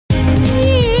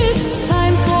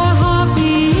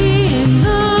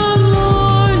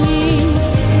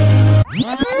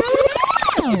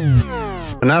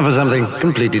And now for something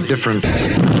completely different.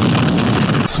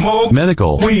 Smoke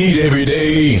medical weed every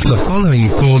day. The following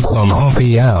thoughts on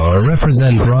Hoppe Hour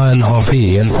represent Ryan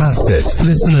Hoppe and Fasted.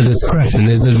 Listener discretion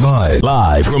is advised.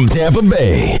 Live from Tampa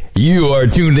Bay, you are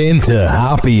tuned in to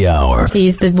Hoppe Hour.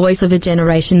 He's the voice of a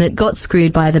generation that got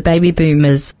screwed by the baby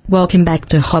boomers. Welcome back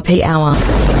to Hoppe Hour.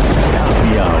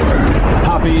 Hoppe Hour.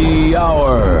 Hoppe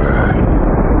Hour.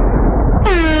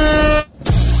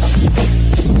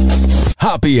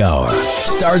 Hoppe Hour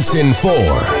starts in 4,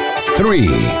 3,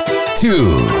 2,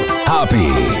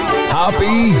 Hoppe.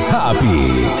 Hoppe,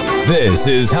 Hoppe. This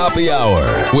is Hoppe Hour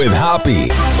with Hoppe.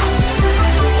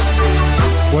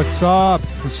 What's up?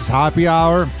 This is Hoppe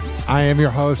Hour. I am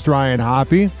your host, Ryan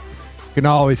Hoppe. You can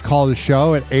always call the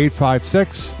show at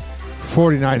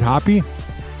 856-49-HOPPE.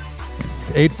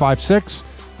 It's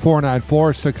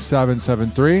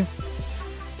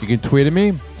 856-494-6773. You can tweet at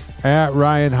me at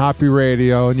Ryan Hoppe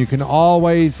Radio, and you can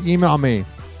always email me,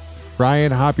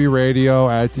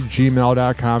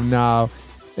 ryanhopperadio@gmail.com. Now,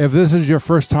 if this is your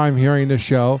first time hearing the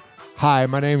show, hi,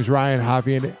 my name is Ryan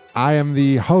Hoppe, and I am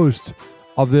the host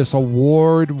of this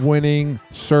award-winning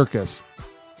circus.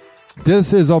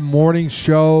 This is a morning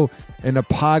show in a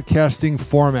podcasting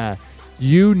format.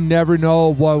 You never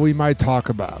know what we might talk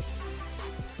about.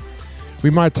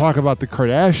 We might talk about the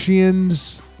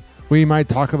Kardashians. We might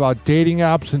talk about dating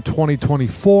apps in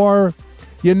 2024.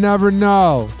 You never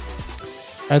know.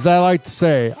 As I like to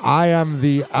say, I am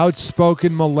the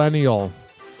outspoken millennial.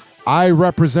 I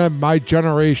represent my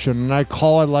generation, and I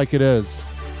call it like it is.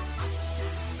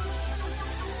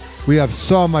 We have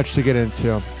so much to get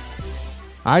into.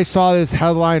 I saw this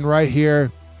headline right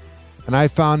here, and I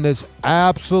found this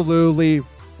absolutely,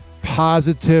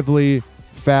 positively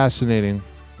fascinating.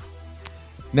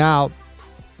 Now,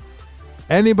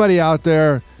 anybody out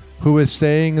there who is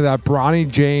saying that Bronny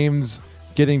James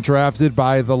getting drafted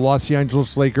by the Los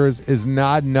Angeles Lakers is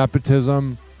not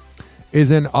nepotism is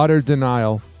in utter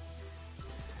denial.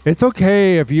 It's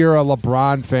okay if you're a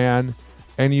LeBron fan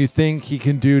and you think he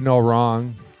can do no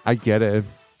wrong. I get it.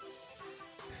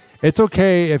 It's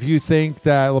okay if you think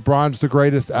that LeBron's the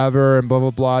greatest ever and blah,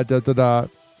 blah, blah, da, da, da.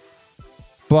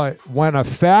 But when a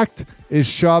fact is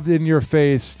shoved in your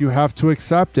face, you have to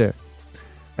accept it.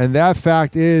 And that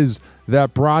fact is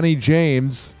that Bronny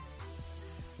James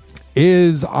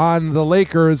is on the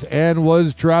Lakers and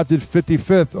was drafted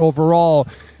 55th overall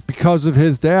because of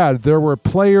his dad. There were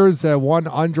players that won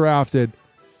undrafted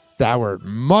that were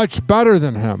much better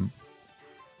than him.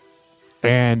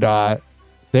 And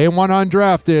they won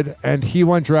undrafted, and he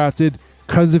went drafted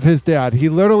because of his dad. He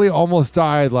literally almost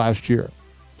died last year.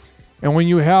 And when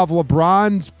you have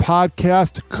LeBron's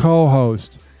podcast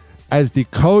co-host as the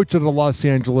coach of the Los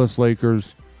Angeles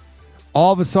Lakers,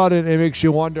 all of a sudden it makes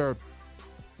you wonder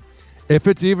if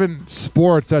it's even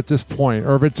sports at this point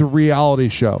or if it's a reality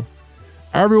show.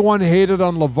 Everyone hated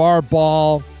on LeVar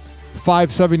Ball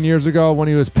 5-7 years ago when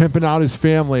he was pimping out his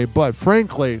family. But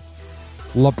frankly,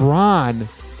 LeBron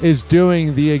is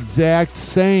doing the exact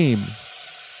same.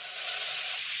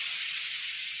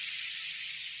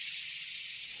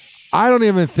 I don't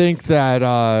even think that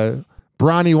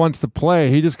Bronny wants to play.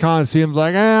 He just kind of seems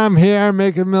like, I'm here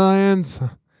making millions.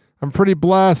 I'm pretty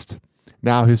blessed.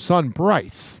 Now, his son,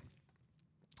 Bryce,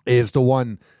 is the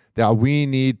one that we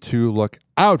need to look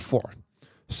out for.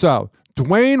 So,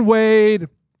 Dwayne Wade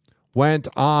went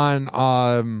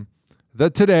on the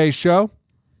Today Show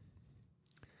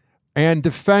and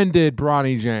defended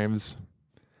Bronny James.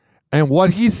 And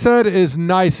what he said is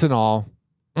nice and all.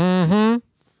 But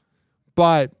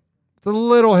it's a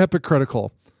little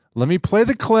hypocritical. Let me play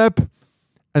the clip,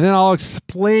 and then I'll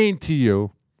explain to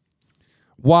you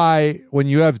why when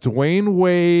you have Dwayne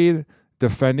Wade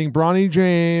defending Bronny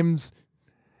James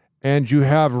and you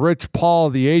have Rich Paul,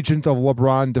 the agent of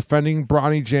LeBron, defending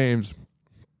Bronny James,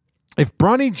 if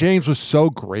Bronny James was so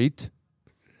great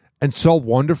and so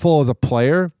wonderful as a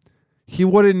player, he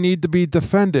wouldn't need to be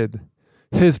defended.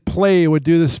 His play would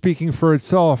do the speaking for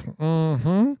itself.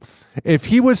 If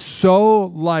he was so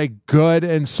good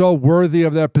and so worthy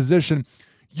of that position,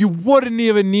 you wouldn't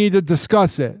even need to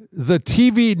discuss it. The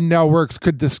TV networks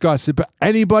could discuss it, but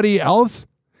anybody else,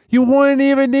 you wouldn't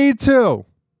even need to.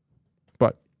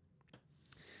 But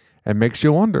it makes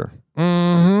you wonder.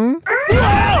 Whoa!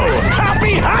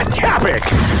 Happy hot topic!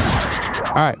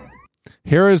 All right.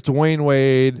 Here is Dwayne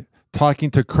Wade talking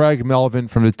to Craig Melvin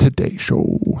from the Today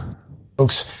Show.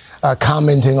 Folks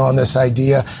commenting on this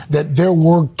idea that there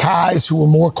were guys who were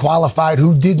more qualified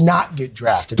who did not get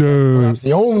drafted. Perhaps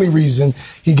the only reason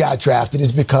he got drafted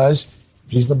is because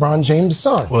he's LeBron James'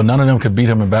 son. Well, none of them could beat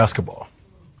him in basketball.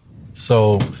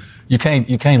 So you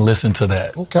can't listen to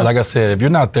that. Okay. Like I said, if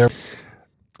you're not there.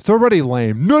 It's already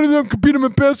lame. None of them can beat him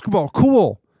in basketball.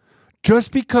 Cool.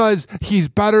 Just because he's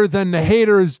better than the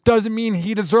haters doesn't mean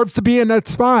he deserves to be in that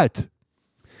spot.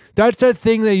 That's that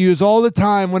thing they use all the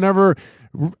time whenever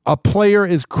a player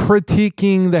is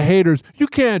critiquing the haters. You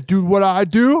can't do what I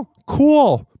do.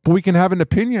 Cool. But we can have an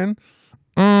opinion.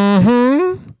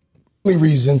 Mm-hmm. The only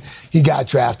reason he got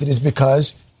drafted is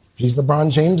because he's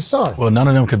LeBron James' son. Well, none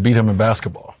of them could beat him in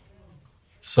basketball.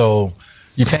 So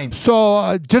you can't.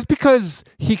 So just because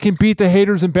he can beat the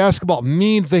haters in basketball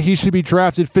means that he should be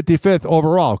drafted 55th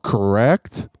overall,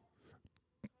 correct?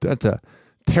 That's a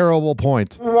terrible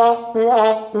point. Go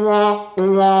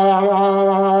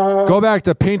back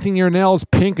to painting your nails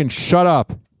pink and shut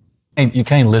up. You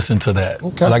can't listen to that.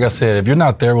 Okay. Like I said, if you're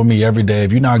not there with me every day,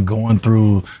 if you're not going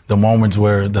through the moments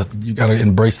where you got to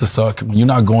embrace the suck, when you're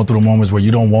not going through the moments where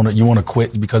you don't want to, you want to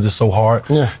quit because it's so hard.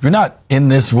 Yeah. If you're not in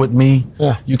this with me,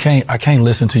 Yeah. I can't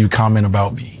listen to you comment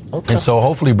about me. Okay. And so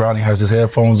hopefully Bronny has his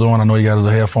headphones on. I know he got his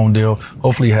headphone deal.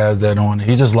 Hopefully he has that on.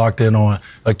 He's just locked in on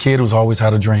a kid who's always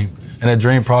had a dream. And that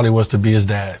dream probably was to be his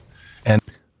dad. And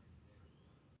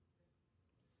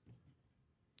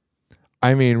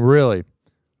I mean, really,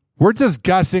 we're just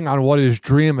guessing on what his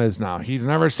dream is now. He's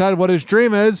never said what his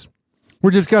dream is. We're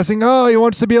just guessing, oh, he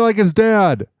wants to be like his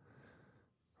dad.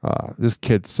 This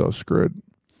kid's so screwed.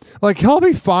 Like, he'll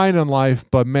be fine in life,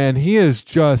 but man, he is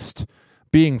just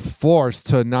being forced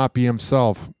to not be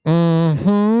himself.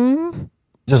 Mm-hmm.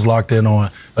 just locked in on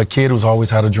a kid who's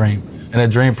always had a dream. And that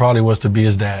dream probably was to be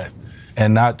his dad.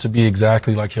 And not to be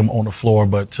exactly like him on the floor,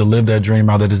 but to live that dream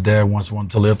out that his dad once wanted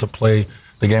to live, to play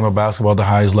the game of basketball at the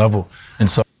highest level. And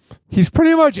so he's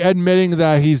pretty much admitting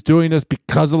that he's doing this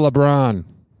because of LeBron.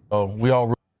 we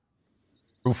all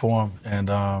root for him, and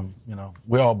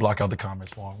we all block out the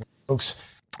comments for him.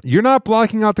 Folks, You're not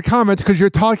blocking out the comments because you're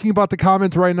talking about the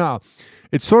comments right now.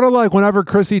 It's sort of like whenever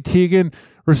Chrissy Teigen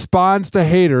responds to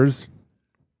haters,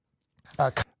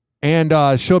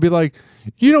 and she'll be like,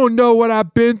 you don't know what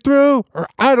I've been through, or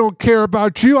I don't care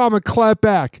about you, I'm a clap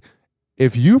back.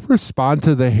 If you respond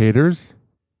to the haters,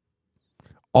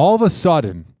 all of a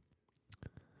sudden,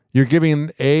 you're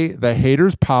giving A, the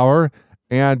haters power,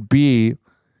 and B,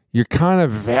 you're kind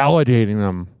of validating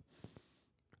them.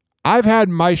 I've had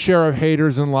my share of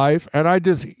haters in life, and I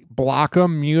just block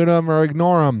them, mute them, or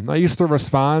ignore them. I used to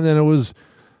respond, and it was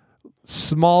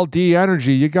small d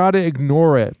energy. You got to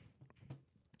ignore it.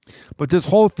 But this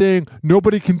whole thing,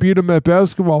 nobody can beat him at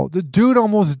basketball. The dude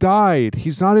almost died.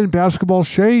 He's not in basketball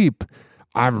shape.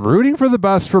 I'm rooting for the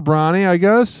best for Bronny, I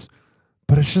guess,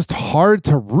 but it's just hard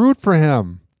to root for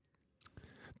him.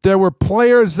 There were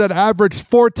players that averaged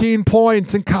 14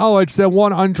 points in college that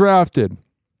won undrafted.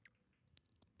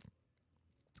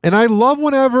 And I love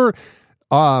whenever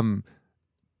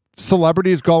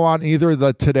celebrities go on either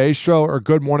the Today Show or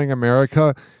Good Morning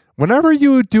America. Whenever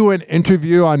you do an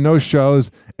interview on those shows,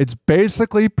 it's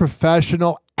basically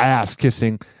professional ass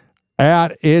kissing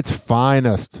at its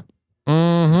finest.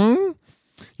 Mm-hmm.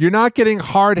 You're not getting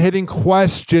hard-hitting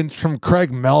questions from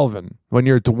Craig Melvin when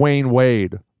you're Dwayne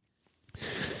Wade.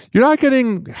 You're not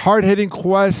getting hard-hitting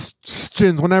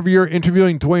questions whenever you're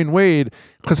interviewing Dwayne Wade,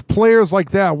 because players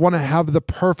like that want to have the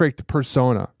perfect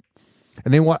persona.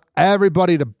 And they want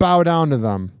everybody to bow down to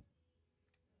them.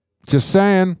 Just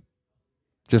saying.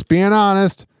 Just being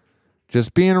honest.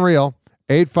 Just being real.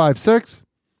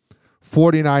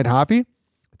 856-49-HOPPY.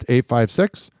 It's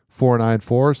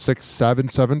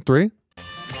 856-494-6773.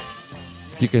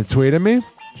 You can tweet at me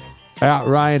at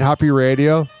Ryan Hoppe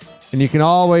Radio. And you can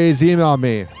always email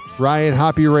me,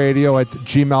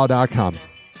 ryanhopperadio@gmail.com.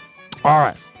 All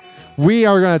right. We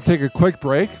are going to take a quick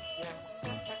break.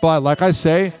 But like I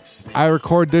say, I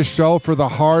record this show for the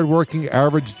hardworking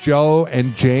average Joe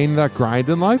and Jane that grind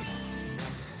in life.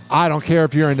 I don't care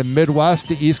if you're in the Midwest,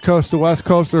 the East Coast, the West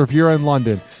Coast, or if you're in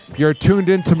London. You're tuned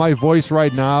into my voice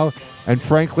right now, and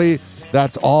frankly,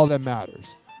 that's all that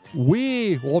matters.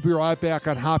 We will be right back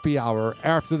on Hoppe Hour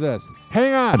after this.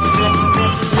 Hang on.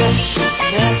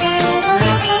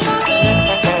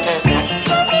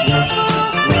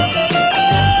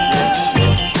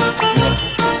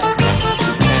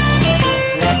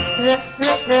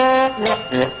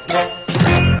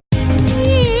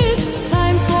 It's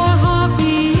time for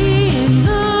Hoppe in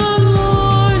the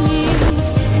morning.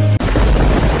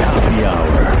 Hoppe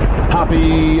Hour.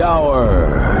 Hoppe Hour.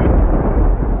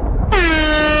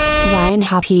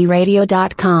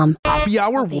 RyanHoppeRadio.com. Hoppe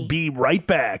Hour will be right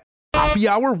back. Hoppe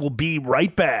Hour will be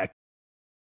right back.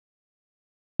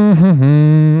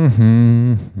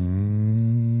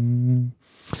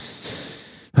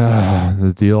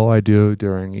 The deal I do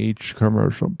during each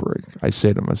commercial break, I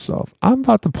say to myself, I'm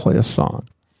about to play a song.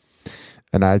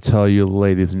 And I tell you,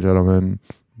 ladies and gentlemen,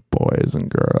 boys and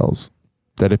girls,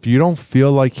 that if you don't feel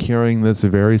like hearing this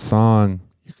very song,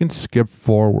 you can skip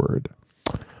forward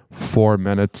 4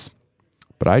 minutes.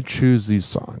 But I choose these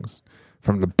songs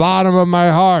from the bottom of my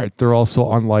heart. They're also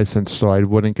unlicensed, so I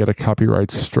wouldn't get a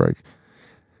copyright strike.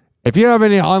 If you have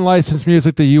any unlicensed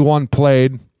music that you want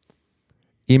played,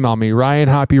 email me,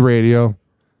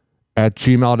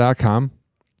 ryanhopperadio@gmail.com.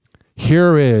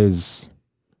 Here is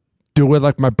Do It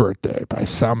Like My Birthday by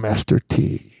Soundmaster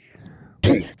T.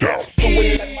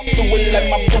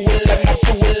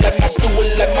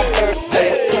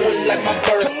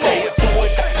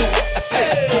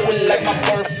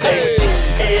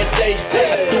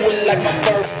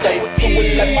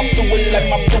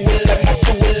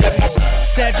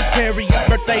 Sagittarius,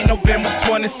 birthday November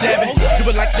 27. Do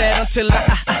it like that until I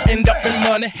end up in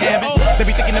money heaven. They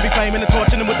be thinking they be flaming and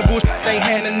torching them with the bullshit they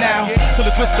handing now. Till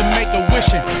the twist to make a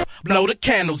wishing. Blow the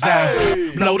candles out.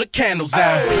 Blow the candles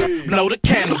out. Blow the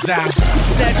candles out.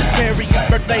 Sagittarius,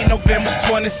 birthday November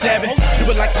 27.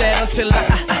 Do it like that until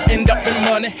I end up in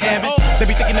money heaven. They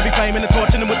be thinking they be flaming and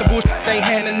torching them with the bullshit they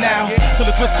handing now. Till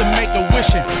the twist to make a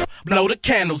wishing. Blow the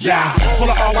candles out. Pull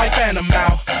an all white phantom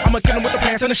out. I'ma kill him with the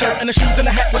pants and the shirt and the shoes and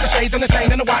the hat with the shades and the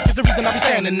chain and the watch is the reason I be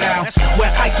standing now.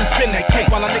 Wear ice and spin that cake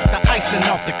while I lick the icing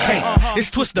off the cake. It's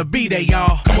Twister B-Day,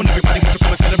 y'all. Come on, everybody, put your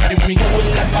comments celebrate with me. Do it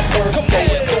like my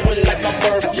birthday. Do it like my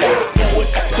birthday. Do it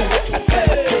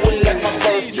like my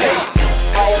birthday.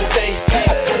 All day.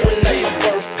 I do it like my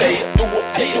birthday. Do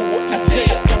it like my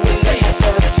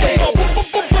birthday.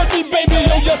 Birthday, baby,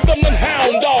 yo, yes, I'm the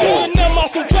hound dog. And them are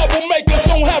some troublemakers,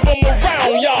 don't have them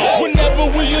around, y'all. Whenever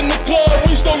we in the club,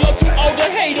 we show love to all the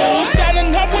haters.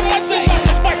 Shining up with my shit like a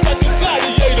spike like a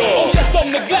gladiator. Oh, yes,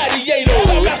 I'm the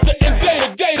gladiator. That's the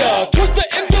invader gator. Twister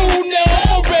and dude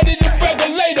now, I'm ready to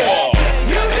regulator.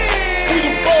 We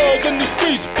the birds in the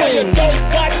streets, player, don't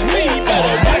watch me,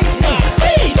 better watch my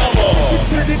feet.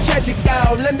 To the tragic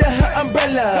doll under her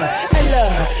umbrella.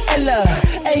 Ella,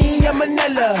 ayy, I'm an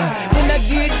Ella. When I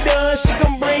get done, she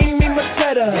gon' bring me my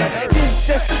cheddar. This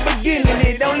just the beginning,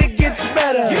 it only gets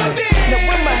better. Now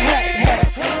with my hat,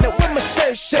 now with my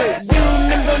shirt. You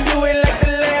them gon' do it like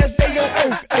the last day on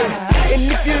earth. And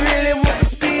if you really want the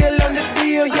spill on the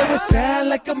deal, yeah, it sound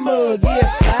like a mug, yeah,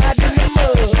 fly in the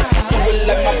mug. Do it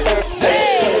like my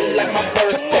birthday, do it like my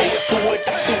birthday, do it.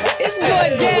 It's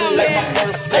going down, like my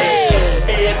birthday.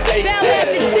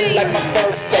 Soundmaster T, like my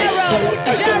birthday.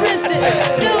 Jarrison,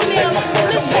 Julian,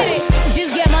 let's get it.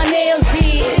 Just get my nails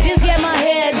did, just get my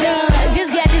hair done.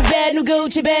 Just got this bad new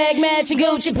Gucci bag, matching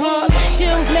Gucci pumps.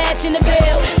 Shoes matching the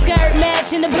belt, skirt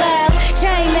matching the blouse,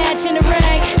 chain matching the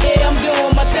ring. Yeah, I'm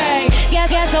doing my thing.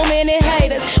 Got so many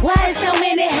haters, why is so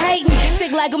many hating?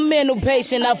 Sick like a mental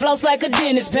patient, I floss like a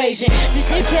dentist patient. Just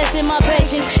keep testing my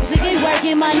patience, sick and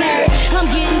working my nerves. I'm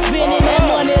getting spinning that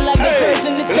money like the first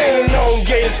and the third. Long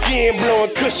gated skin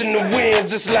blowing cushion the wind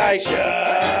just like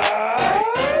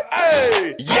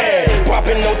hey, yeah,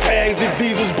 popping no tags, the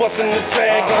visas busting the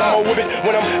sag. I'm with it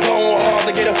when I'm going hard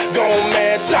to get a gone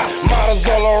mad chop. Models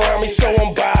all around me, so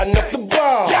I'm buying up the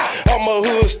bar. I'm a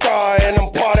hood star and I'm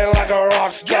partying like a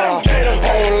rock star.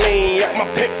 Only at my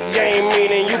pick game,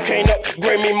 meaning you can't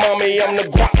upgrade me, mommy. I'm the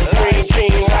guap green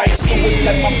king, right? Do it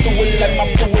like my, do it like my,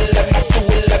 do it like my, do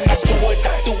it like my, do it, I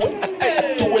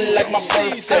do it like my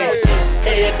birthday.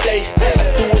 Every day, I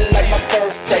do it like my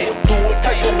birthday. Do it,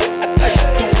 I do it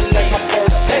like my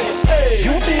birthday.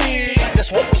 You did,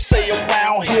 that's what we say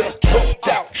around here. Booked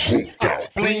out,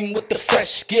 bling with the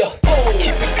fresh gear.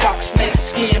 Keep it cock, snake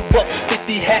skin, buck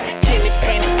 50 hat, candy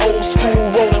painted, old school,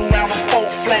 rolling around on 4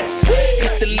 flats.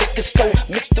 Hit the liquor store,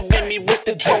 mix the Remy with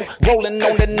the drum, rolling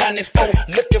on the 94,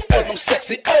 looking for them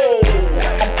sexy. Oh,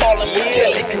 I'm ballin' with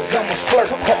Kelly, cause I'm a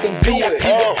flirt. Up the VIP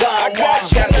with Don Juan,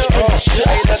 got the street.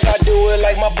 Hey, look, I do it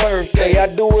like my birthday, I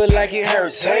do it like it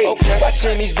hurts. Hey,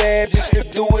 watching these bad just to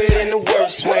do it in the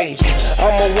worst way.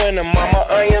 I'm a winner, mama,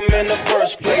 I am in the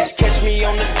first place. Catch me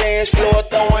on the dance floor,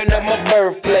 throwing up my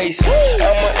birthplace.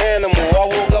 I'm an animal, I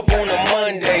woke up on a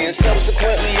Monday, and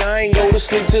subsequently I ain't go to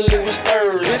sleep till it was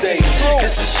Thursday.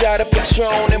 This is a shot of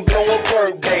Patron and blow a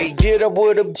birthday. Get up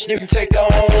with a you can take her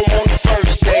home on the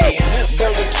first day.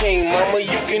 Burger King, mama,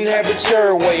 you can have it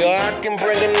your way, or I can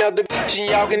bring another bitch and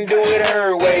y'all can do it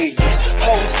her way.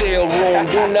 Hotel room,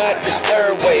 do not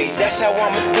disturb way. That's how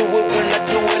I'ma do it when I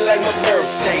do it like my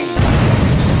birthday.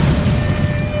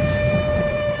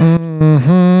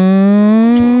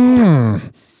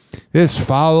 This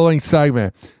following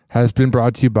segment has been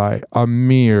brought to you by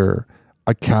Amir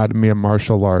Academy of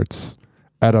Martial Arts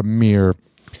at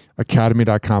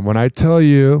amiracademy.com. When I tell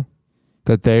you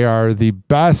that they are the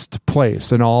best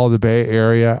place in all of the Bay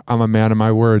Area, I'm a man of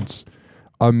my words.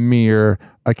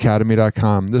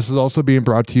 amiracademy.com. This is also being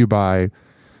brought to you by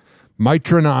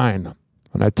Mitra 9.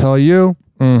 When I tell you,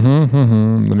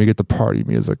 let me get the party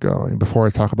music going before I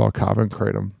talk about Calvin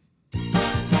Kratom.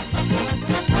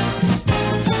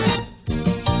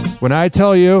 When I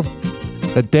tell you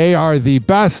that they are the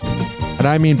best, and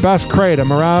I mean best Kratom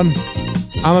around,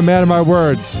 I'm a man of my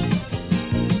words.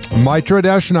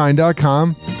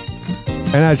 Mitra-9.com,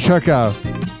 and at checkout,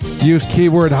 use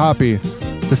keyword Hoppe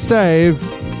to save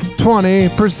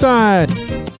 20%.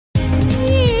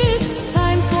 It's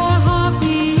time for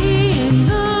Hoppe in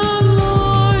the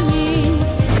morning.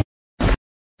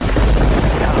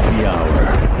 Happy Hour.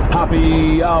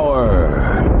 Happy Hour.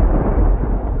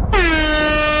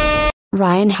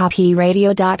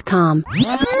 RyanHoppeRadio.com.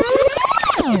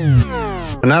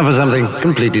 And now for something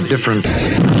completely different.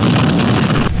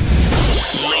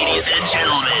 Ladies and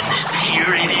gentlemen,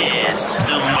 here it is,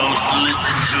 the most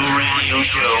listened to radio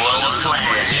show on the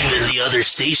planet. Even the other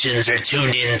stations are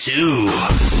tuned in too.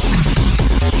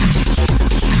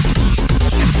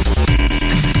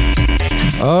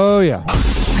 Oh, yeah.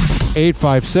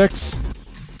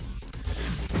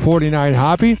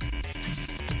 856-49-HOPPE.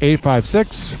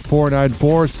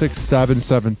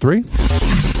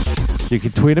 856-494-6773. You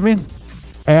can tweet at me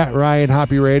at Ryan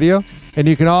Hoppe Radio, and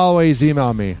you can always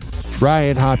email me,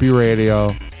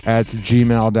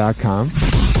 ryanhopperadio@gmail.com.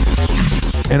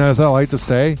 And as I like to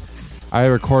say, I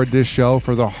record this show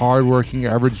for the hardworking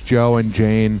average Joe and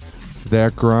Jane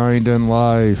that grind in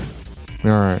life. All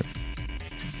right.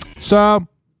 So,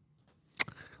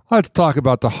 let's talk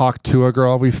about the Hawk Tuah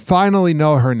girl. We finally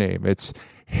know her name. It's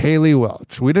Haley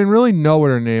Welch. We didn't really know what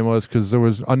her name was because there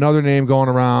was another name going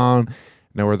around.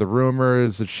 And there were the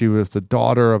rumors that she was the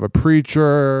daughter of a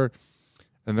preacher.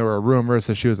 And there were rumors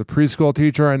that she was a preschool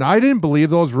teacher. And I didn't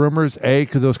believe those rumors, A,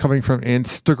 because it was coming from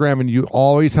Instagram, and you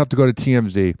always have to go to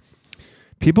TMZ.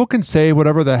 People can say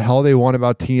whatever the hell they want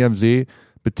about TMZ,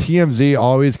 but TMZ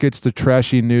always gets the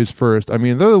trashy news first. I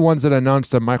mean, they're the ones that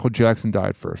announced that Michael Jackson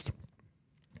died first.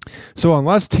 So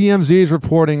unless TMZ is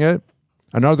reporting it,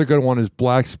 another good one is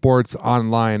Black Sports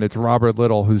Online. It's Robert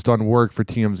Little, who's done work for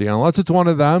TMZ. Unless it's one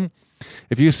of them,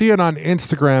 if you see it on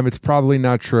Instagram, it's probably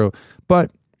not true. But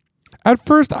at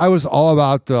first, I was all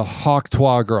about the Hawk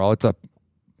Tuah girl. It's a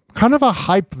kind of a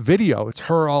hype video. It's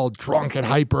her all drunk and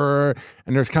hyper,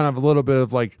 and there's kind of a little bit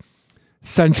of like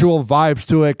sensual vibes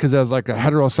to it because as like a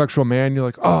heterosexual man, you're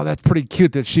like, oh, that's pretty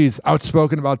cute that she's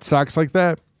outspoken about sex like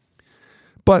that.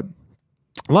 But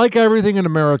like everything in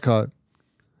America,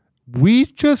 we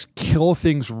just kill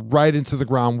things right into the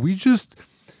ground. We just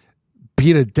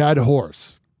beat a dead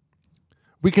horse.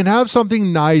 We can have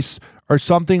something nice or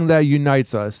something that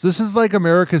unites us. This is like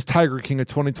America's Tiger King of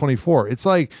 2024. It's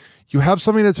like you have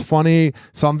something that's funny,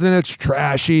 something that's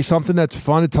trashy, something that's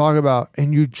fun to talk about,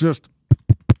 and you just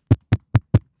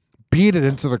beat it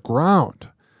into the ground.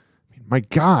 I mean, my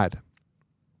God.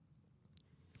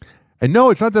 And no,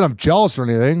 it's not that I'm jealous or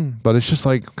anything, but it's just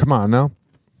like, come on now.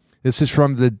 This is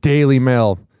from the Daily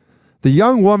Mail. The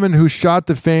young woman who shot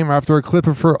to fame after a clip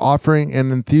of her offering an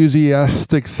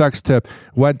enthusiastic sex tip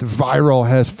went viral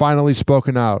has finally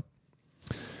spoken out.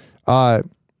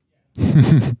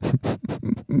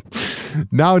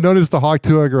 Now notice the Hawk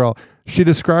Tuah girl. She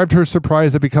described her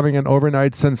surprise at becoming an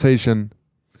overnight sensation,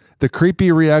 the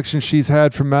creepy reaction she's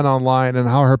had from men online, and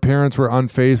how her parents were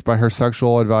unfazed by her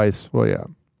sexual advice. Well, yeah.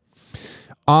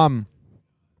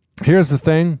 Here's the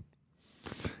thing.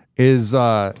 Is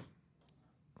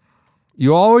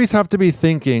you always have to be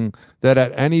thinking that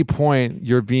at any point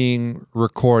you're being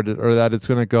recorded or that it's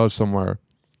going to go somewhere.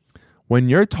 When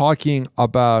you're talking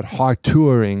about Hawk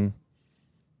Tuahing,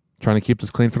 trying to keep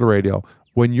this clean for the radio,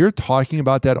 when you're talking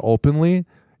about that openly,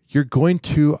 you're going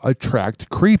to attract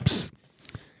creeps.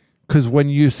 Because when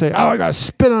you say, oh, I got to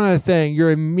spit on a thing, you're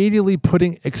immediately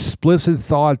putting explicit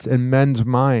thoughts in men's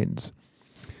minds.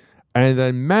 And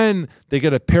then men, they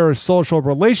get a parasocial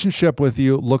relationship with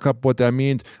you. Look up what that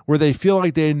means, where they feel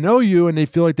like they know you and they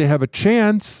feel like they have a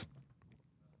chance.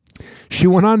 She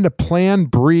went on to Plan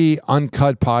Brie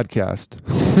Uncut podcast.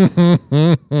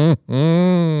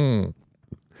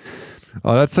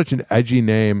 Oh, that's such an edgy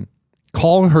name.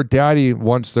 Call her daddy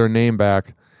wants their name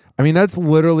back. I mean, that's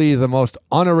literally the most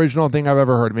unoriginal thing I've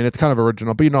ever heard. I mean, it's kind of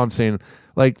original, but you know what I'm saying?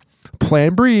 Like,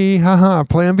 Plan Brie, haha,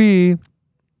 Plan B.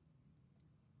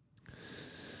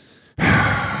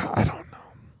 I don't know.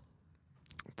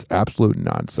 It's absolute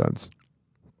nonsense.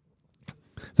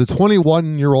 The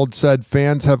 21-year-old said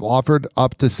fans have offered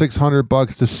up to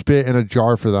 $600 to spit in a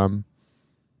jar for them.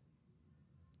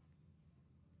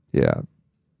 Yeah.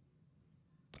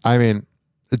 I mean,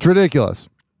 it's ridiculous.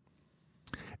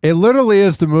 It literally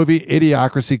is the movie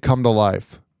Idiocracy come to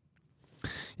life.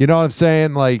 You know what I'm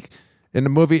saying? Like in the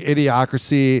movie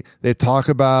Idiocracy, they talk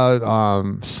about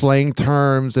slang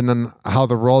terms and then how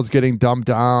the world's getting dumbed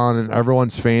down and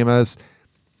everyone's famous.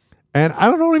 And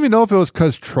I don't even know if it was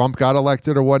because Trump got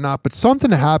elected or whatnot, but something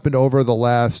happened over the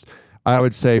last, I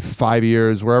would say, 5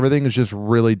 years where everything is just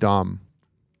really dumb.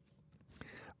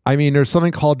 I mean, there's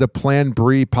something called the Plan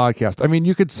Brie podcast. I mean,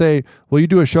 you could say, well, you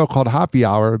do a show called Hoppe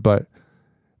Hour, but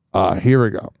here we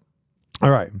go.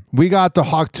 All right. We got the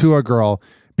Hawk Tua girl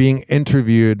being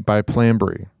interviewed by Plan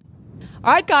Brie.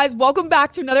 All right, guys, welcome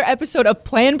back to another episode of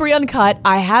Plan Brie Uncut.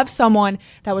 I have someone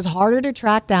that was harder to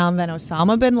track down than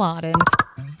Osama bin Laden.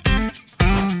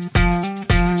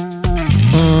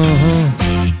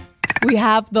 We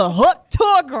have the Hook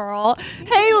Tour girl,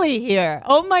 Haley, here.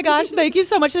 Oh my gosh, thank you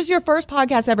so much. This is your first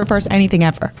podcast ever, first anything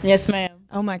ever. Yes, ma'am.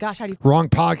 Oh my gosh, how do you Wrong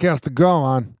podcast to go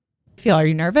on. feel? Are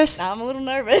you nervous? I'm a little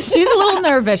nervous. She's a little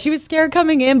nervous. She was scared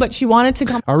coming in, but she wanted to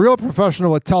come A real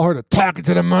professional would tell her to talk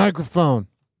into the microphone.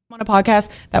 on a podcast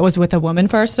that was with a woman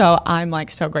first. So I'm like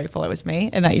so grateful it was me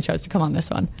and that you chose to come on this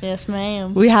one. Yes,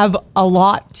 ma'am. We have a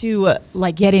lot to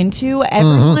like get into.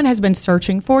 Everyone has been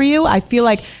searching for you. I feel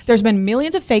like there's been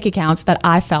millions of fake accounts that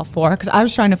I fell for because I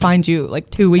was trying to find you like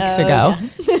 2 weeks ago.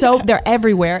 Yeah. So they're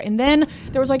everywhere. And then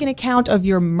there was like an account of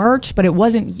your merch, but it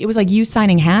was like you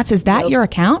signing hats. Is that your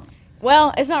account?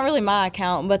 Well, it's not really my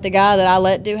account, but the guy that I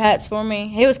let do hats for me,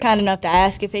 he was kind enough to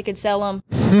ask if he could sell them.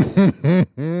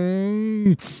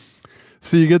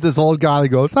 So you get this old guy that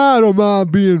goes, I don't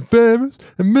mind being famous,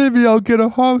 and maybe I'll get a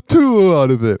Hawk Tua out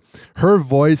of it. Her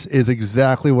voice is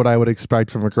exactly what I would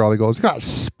expect from a girl that goes, gotta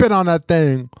spit on that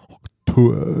thing.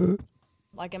 Tua.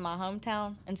 Like in my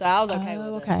hometown. And so I was okay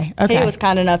with it. Okay. He was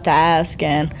kind enough to ask,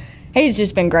 and he's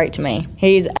just been great to me.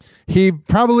 He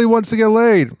probably wants to get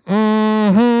laid.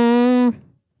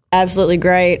 Absolutely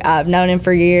great. I've known him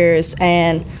for years,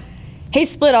 and he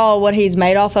split all what he's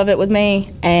made off of it with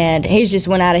me, and he's just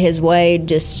went out of his way to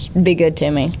just be good to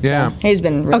me. Yeah. So he's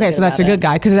been really okay, good so that's a about good it.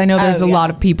 guy because I know there's a lot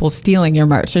of people stealing your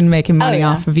merch and making money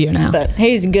off of you now. But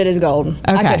he's good as gold. Okay.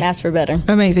 I couldn't ask for better.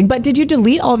 Amazing. But did you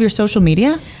delete all of your social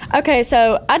media? Okay,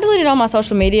 so I deleted all my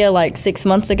social media like 6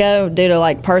 months ago due to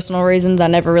like personal reasons. I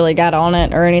never really got on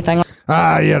it or anything. You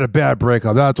had a bad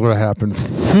breakup. That's what happens.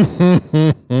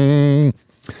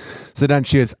 So then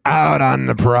she is out on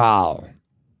the prowl.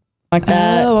 Like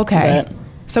that. Oh, okay. But,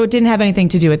 so it didn't have anything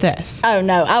to do with this? oh,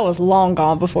 no. I was long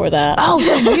gone before that. Oh,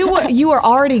 so you were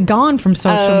already gone from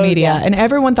social media, and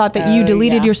everyone thought that you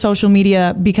deleted your social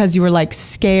media because you were like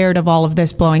scared of all of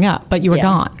this blowing up, but you were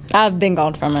gone. I've been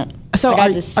gone from it. So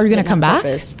like, are you going to come back?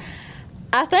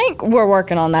 I think we're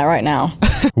working on that right now.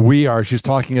 We are. She's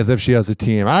talking as if she has a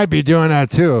team. I'd be doing that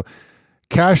too.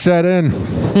 Cash that in.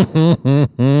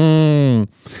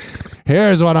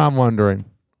 Here's what I'm wondering.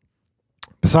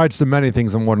 Besides the many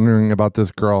things I'm wondering about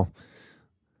this girl.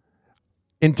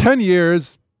 In 10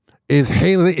 years, is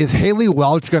Haley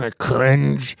Welch going to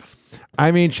cringe?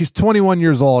 I mean, she's 21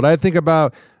 years old. I think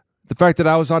about the fact that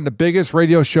I was on the biggest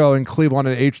radio show in Cleveland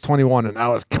at age 21, and I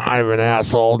was kind of an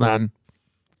asshole then.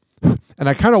 And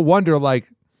I kind of wonder, like,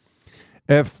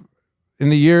 if in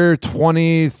the year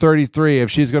 2033, if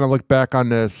she's going to look back on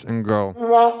this and go,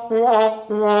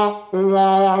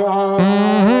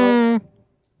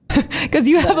 Because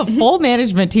you have a full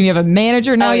management team. You have a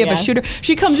manager now. You have a shooter.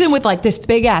 She comes in with like this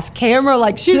big ass camera.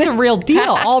 Like she's the real deal.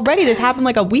 Already, this happened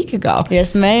like a week ago.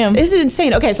 Yes, ma'am. This is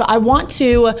insane. Okay, so I want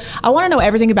to know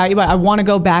everything about you, but I want to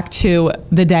go back to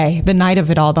the night of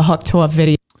it all, the Hook Tua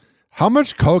video. How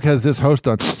much coke has this host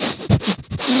done?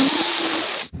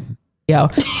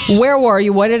 Where were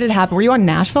you? What did it happen? Were you on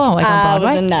Nashville? Like on Broadway?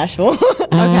 I was in Nashville. Okay,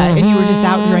 and you were just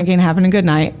out drinking, having a good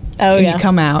night. Oh, and yeah. You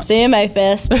come out. CMA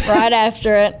Fest. Right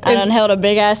after it, I done held a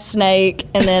big-ass snake,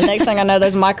 and then next thing I know,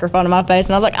 there's a microphone in my face,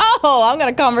 and I was like, oh, I'm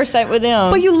going to conversate with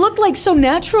him. But you looked like so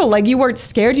natural. Like you weren't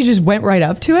scared. You just went right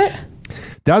up to it.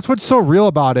 That's what's so real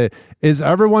about it, is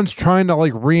everyone's trying to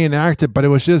like reenact it, but it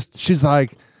was just, she's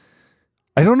like,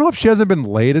 I don't know if she hasn't been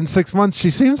laid in 6 months. She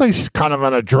seems like she's kind of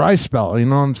on a dry spell. You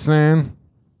know what I'm saying?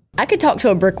 I could talk to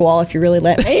a brick wall if you really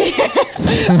let me.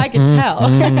 I can tell.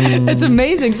 It's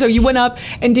amazing. So you went up,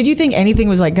 and did you think anything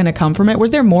was like going to come from it? Was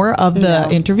there more of the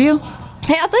interview?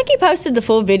 Hey, I think he posted the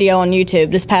full video on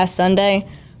YouTube this past Sunday,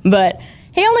 but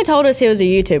he only told us he was a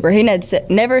YouTuber. He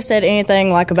never said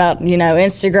anything like about,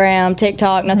 Instagram,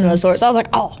 TikTok, nothing of the sort. So I was like,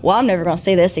 oh, well, I'm never going to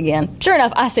see this again. Sure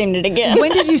enough, I seen it again.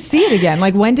 When did you see it again?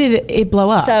 Like, when did it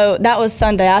blow up? So that was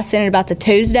Sunday. I seen it about the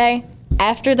Tuesday.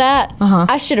 After that,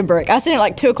 I shit a brick. I seen it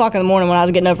like 2 o'clock in the morning when I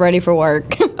was getting up ready for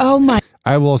work. Oh, my. I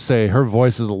I will say her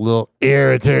voice is a little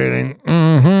irritating.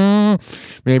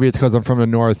 Maybe it's because I'm from the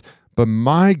north, but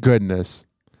my goodness,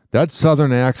 that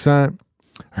southern accent.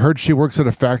 I heard she works at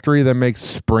a factory that makes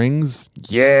springs.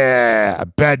 Yeah,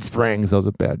 bed springs. That was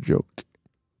a bad joke.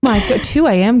 My God, 2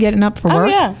 a.m. getting up for work? Oh,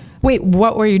 yeah. Wait,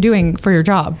 what were you doing for your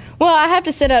job? Well, I have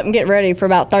to sit up and get ready for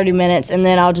about 30 minutes, and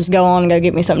then I'll just go on and go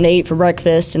get me something to eat for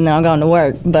breakfast, and then I'll go into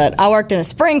work. But I worked in a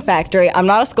spring factory. I'm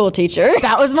not a school teacher.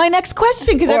 That was my next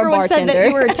question, because Or a everyone said that bartender.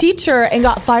 you were a teacher and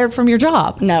got fired from your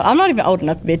job. No, I'm not even old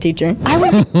enough to be a teacher. I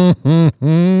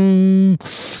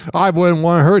wouldn't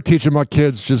want her teaching my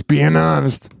kids, just being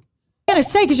honest. I'm going to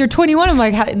say, because you're 21, I'm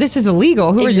like, this is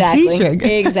illegal. Who are you teaching?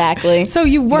 Exactly. So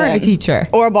you weren't a teacher.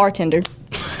 Or a bartender.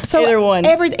 So either one.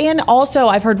 And also,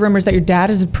 I've heard rumors that your dad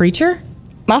is a preacher.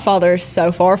 My father is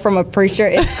so far from a preacher.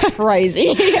 It's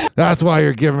crazy. That's why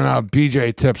you're giving out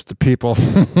BJ tips to people. So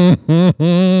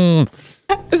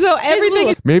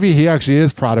everything Maybe he actually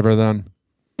is proud of her then.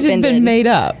 has just been made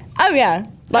up. Oh, yeah.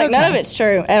 Like, none of it's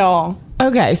true at all.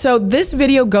 Okay, so this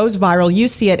video goes viral. You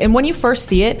see it, and when you first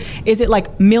see it, is it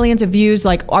like millions of views?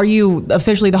 Like, are you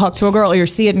officially the Hawk Tour girl, or you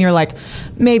see it and you're like,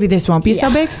 maybe this won't be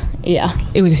so big? Yeah.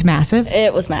 It was massive?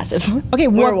 It was massive. Okay,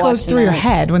 what goes through your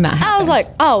head when that happens? I was like,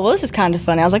 oh, well, this is kind of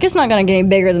funny. I was like, it's not going to get any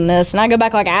bigger than this. And I go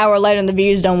back like an hour later, and the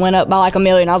views done went up by like 1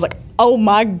 million. I was like, oh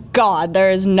my God,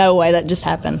 there is no way that just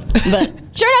happened. But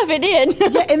sure enough, it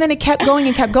did. Yeah, and then it kept going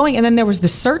and kept going, and then there was the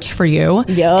search for you.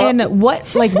 Yup. And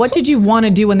what did you want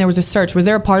to do when there was a search? Was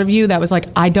there a part of you that was like,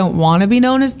 I don't want to be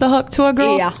known as the Hawk Tour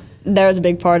girl? Yeah, there was a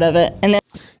big part of it. And then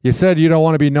You said you don't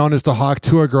want to be known as the Hawk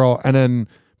Tour girl, and then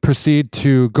proceed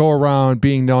to go around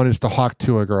being known as the Hawk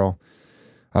Tour girl.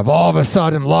 I've all of a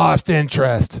sudden lost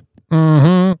interest.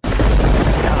 Hawk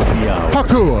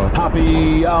Tour.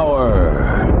 Hoppe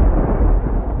Hour.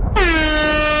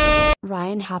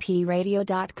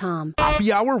 RyanHoppeRadio.com.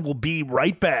 Hoppe Hour will be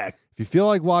right back. If you feel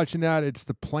like watching that, it's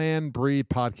the Plan B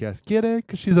podcast. Get it?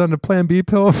 Because she's on the Plan B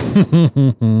pill.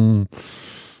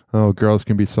 Oh, girls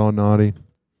can be so naughty.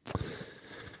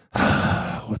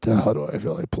 What the hell do I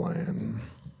feel like playing?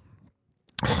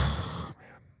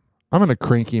 I'm in a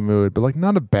cranky mood, but like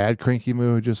not a bad cranky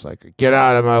mood, just like a get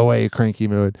out of my way cranky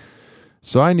mood.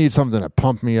 So I need something to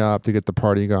pump me up to get the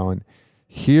party going.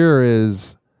 Here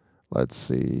is, let's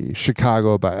see,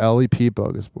 Chicago by LEP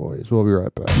Bogus Boys. We'll be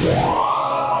right back.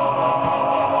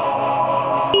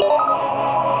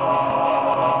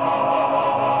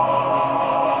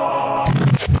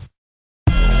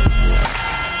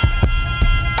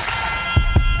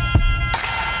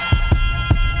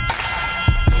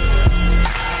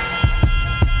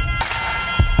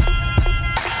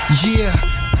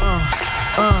 Yeah,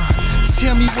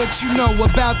 tell me what you know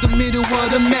about the middle of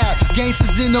the map.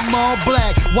 Gangsters in them all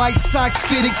black, white socks,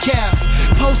 fitted caps.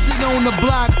 Posted on the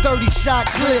block, 30-shot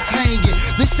clip hanging.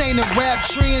 This ain't a rap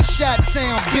trend, shot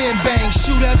town, been bang.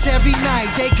 Shootouts every night,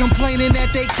 they complaining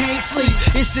that they can't sleep.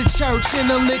 It's a church and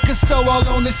a liquor store all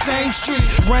on the same street.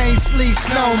 Rain, sleet,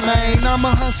 snow, man.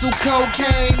 I'ma hustle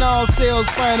cocaine, all sales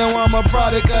final. I'm a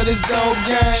product of this dope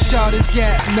game. Shot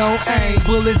got no aim,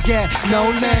 bullets got no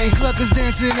name. Cluckers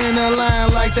dancing in a line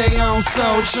like they on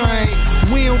Soul Train.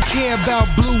 We don't care about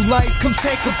blue lights, come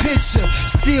take a picture.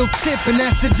 Still tipping,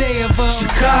 that's the day of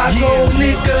Chicago,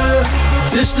 nigga,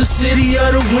 this the city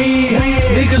of the wind.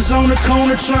 Niggas on the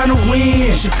corner trying to win.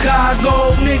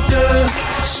 Chicago, nigga,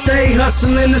 stay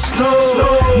hustling the snow.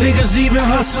 Niggas even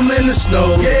hustling the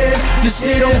snow. Yeah, you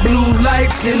see them blue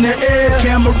lights in the air,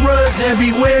 cameras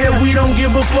everywhere. We don't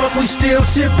give a fuck, we still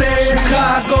tipping.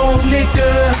 Chicago,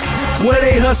 nigga, where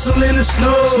they hustling the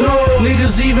snow.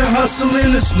 Niggas even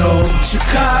hustling the snow.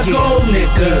 Chicago,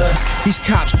 nigga. These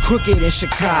cops crooked in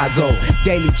Chicago.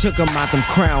 Daily took them out them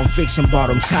Crown Vics and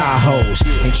bought them Tahoes.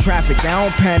 In traffic, I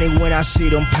don't panic when I see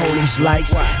them police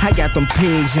lights. I got them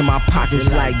pigs in my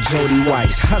pockets like Jody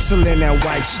Weiss. Hustling that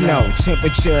white snow,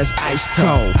 temperature is ice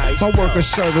cold. My workers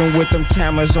serving with them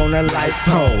cameras on the light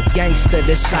pole. Gangster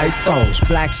disciples,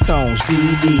 Blackstones,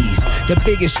 DDs. The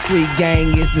biggest street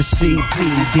gang is the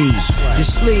CPDs. The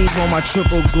sleeve on my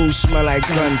triple goose smell like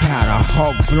gunpowder.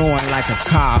 Hawk blowing like a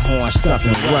car horn stuck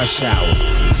in rush hour.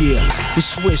 Yeah, the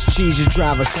Swiss cheese is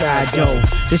driver side door.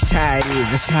 This how it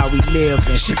is, this how we live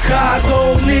in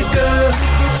Chicago, nigga,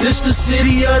 this the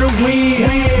city of the wind.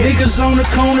 Niggas on the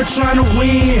corner trying to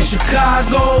win.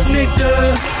 Chicago,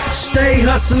 nigga, stay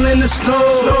hustling the snow.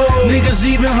 Niggas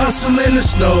even hustling the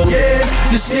snow. Yeah,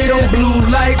 you see them blue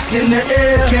lights in the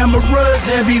air, cameras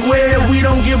everywhere. We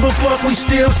don't give a fuck, we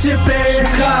still tipping.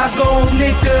 Chicago,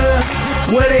 nigga,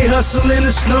 where they hustling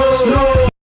the snow.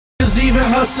 Niggas even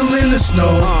hustle in the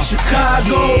snow.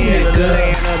 Chicago, nigga.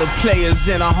 Land of the players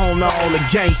and a home to all the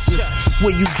gangsters.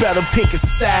 Where you better pick a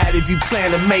side if you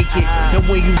plan to make it. And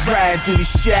when you ride through the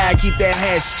shag, keep that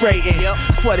head straightened.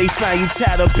 Before they find you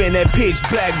tied up in that pitch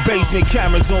black basement.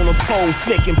 Cameras on the pole,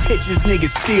 flicking pictures,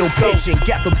 niggas still pitching.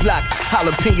 Got the block,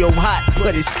 jalapeno hot,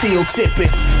 but it's still tipping.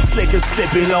 Slickers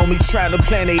flipping on me, trying to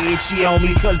plan they itchy on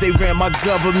me. Cause they ran my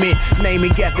government name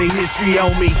and got the history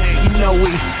on me. You know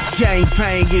we gang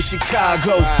bang in Chicago.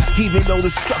 Even though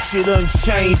the structure done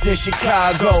changed in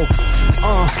Chicago.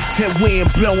 And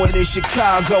wind blowing in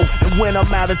Chicago. And when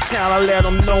I'm out of town, I let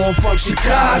them know I'm from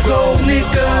Chicago,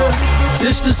 nigga.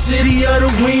 This the city of the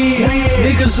wind.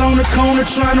 Niggas on the corner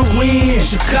trying to win.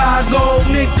 Chicago,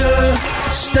 nigga.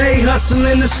 Stay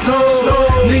hustling the snow.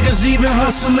 Niggas even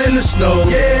hustle in the snow.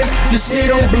 Yeah, you see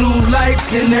them blue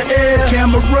lights in the air.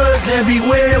 Cameras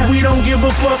everywhere. We don't give a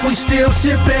fuck, we still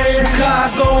tipping.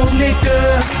 Chicago,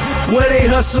 nigga. Where they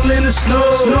hustle in the snow.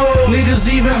 Niggas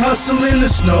even hustle in the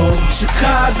snow.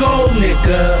 Chicago,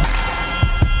 nigga.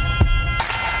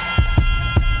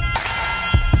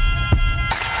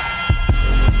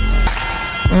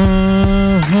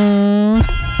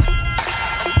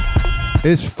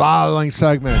 This following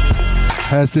segment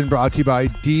has been brought to you by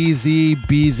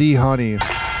DZBZ Honey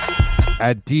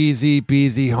at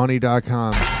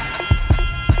dzbzhoney.com.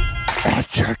 At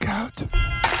checkout,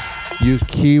 use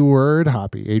keyword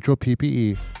Hoppe,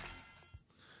 Hoppe,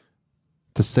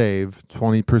 to save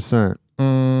 20%.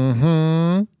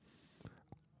 I'm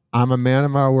a man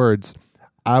of my words.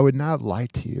 I would not lie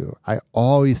to you. I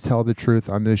always tell the truth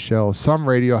on this show. Some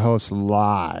radio hosts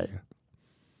lie.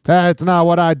 That's not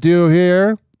what I do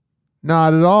here.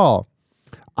 Not at all.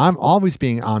 I'm always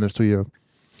being honest with you.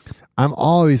 I'm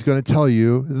always going to tell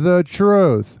you the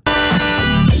truth.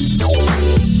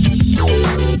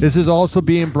 This is also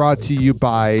being brought to you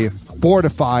by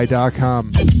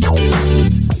Fortify.com.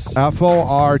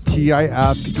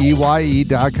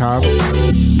 Fortifeye.com.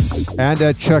 And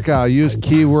at checkout, use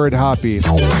keyword Hoppe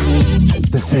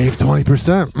to save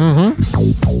 20%.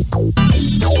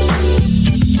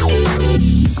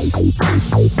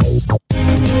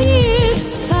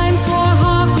 It's time for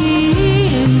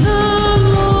Hoppe in the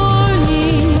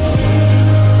morning.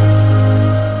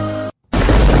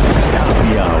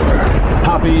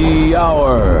 Hoppe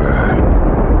Hour.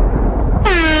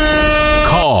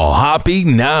 Call Hoppe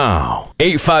now.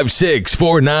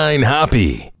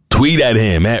 856-49-HOPPE. Tweet at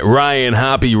him at Ryan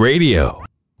Hoppe Radio.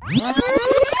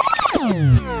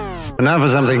 Now for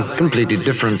something completely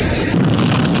different. Ladies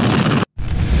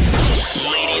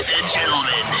and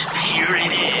gentlemen, here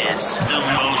it is. The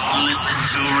most listened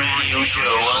to radio show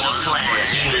on the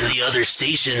planet. Even the other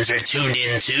stations are tuned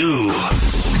in too.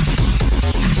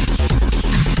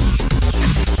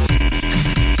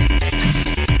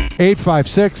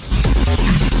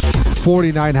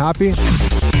 856-49-HOPPE.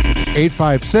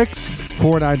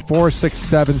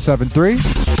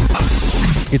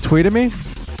 856-494-6773. You tweet at me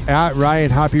at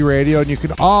Ryan Hoppe Radio, and you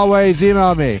can always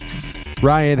email me,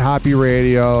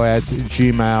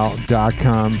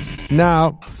 ryanhopperadio@gmail.com.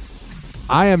 Now,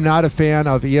 I am not a fan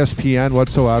of ESPN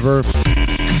whatsoever.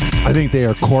 I think they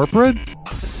are corporate.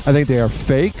 I think they are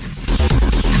fake.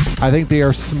 I think they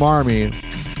are smarmy.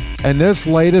 And this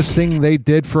latest thing they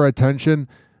did for attention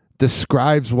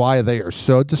describes why they are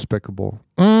so despicable.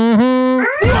 Whoa!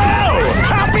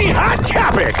 Hoppe Hot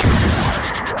Topic!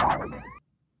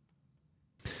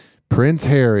 Prince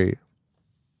Harry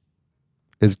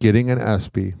is getting an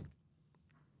ESPY.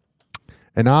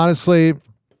 And honestly,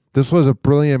 this was a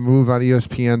brilliant move on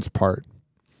ESPN's part.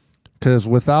 Because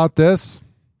without this,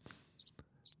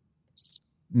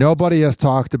 nobody has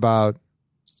talked about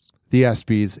the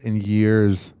ESPYs in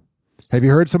years. Have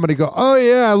you heard somebody go, oh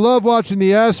yeah, I love watching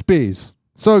the ESPYs.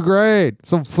 So great,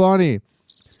 so funny.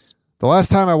 The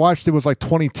last time I watched it was like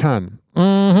 2010.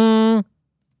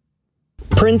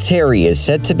 Prince Harry is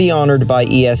set to be honored by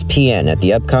ESPN at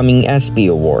the upcoming ESPY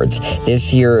Awards.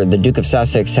 This year, the Duke of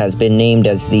Sussex has been named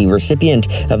as the recipient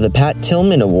of the Pat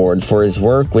Tillman Award for his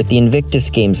work with the Invictus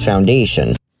Games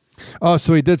Foundation. Oh,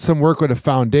 so he did some work with a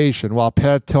foundation while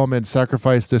Pat Tillman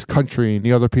sacrificed his country and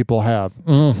the other people have.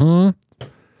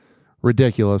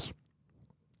 Ridiculous.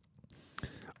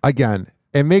 Again,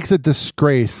 it makes a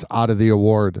disgrace out of the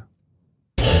award.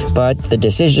 But the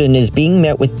decision is being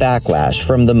met with backlash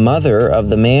from the mother of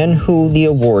the man who the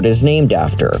award is named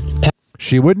after.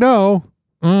 She would know.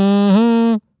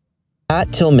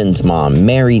 Pat Tillman's mom,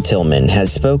 Mary Tillman,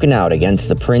 has spoken out against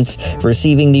the prince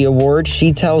receiving the award.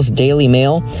 She tells Daily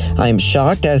Mail, "I am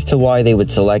shocked as to why they would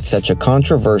select such a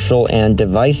controversial and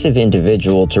divisive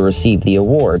individual to receive the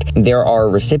award. There are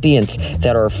recipients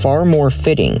that are far more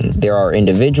fitting. There are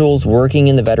individuals working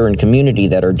in the veteran community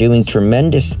that are doing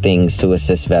tremendous things to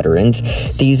assist veterans.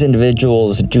 These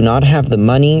individuals do not have the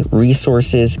money,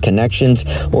 resources, connections,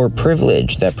 or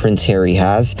privilege that Prince Harry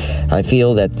has. I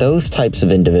feel that those types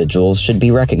of individuals should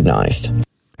be recognized."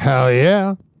 Hell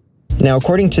yeah. Now,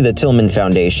 according to the Tillman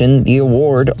Foundation, the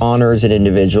award honors an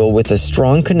individual with a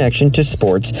strong connection to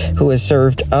sports who has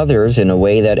served others in a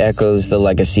way that echoes the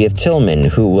legacy of Tillman,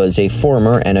 who was a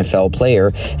former NFL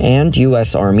player and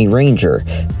U.S. Army Ranger.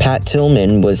 Pat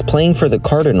Tillman was playing for the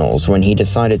Cardinals when he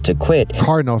decided to quit.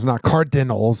 Cardinals, not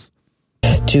Cardinals.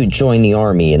 To join the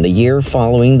Army in the year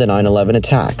following the 9/11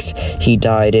 attacks. He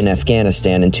died in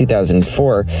Afghanistan in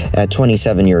 2004 at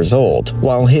 27 years old.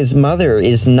 While his mother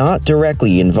is not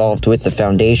directly involved with the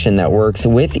foundation that works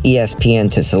with ESPN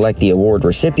to select the award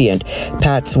recipient,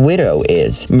 Pat's widow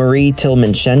is. Marie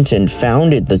Tillman Shenton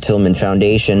founded the Tillman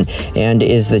Foundation and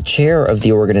is the chair of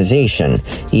the organization.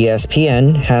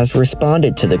 ESPN has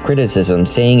responded to the criticism,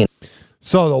 saying,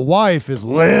 "So the wife is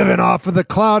living off of the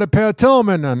cloud of Pat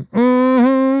Tillman, and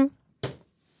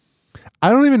I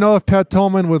don't even know if Pat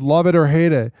Tillman would love it or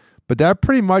hate it, but that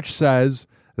pretty much says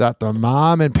that the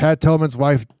mom and Pat Tillman's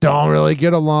wife don't really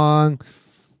get along.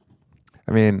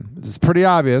 I mean, it's pretty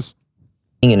obvious."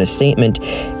 In a statement,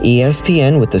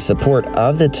 ESPN, with the support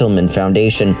of the Tillman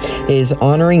Foundation, is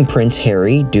honoring Prince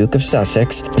Harry, Duke of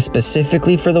Sussex,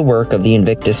 specifically for the work of the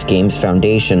Invictus Games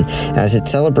Foundation, as it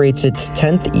celebrates its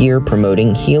 10th year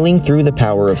promoting healing through the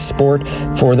power of sport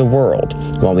for the world.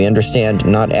 While we understand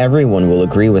not everyone will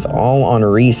agree with all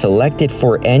honorees selected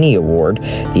for any award,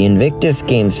 the Invictus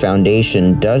Games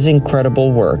Foundation does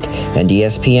incredible work, and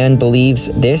ESPN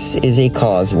believes this is a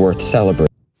cause worth celebrating.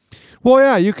 Well,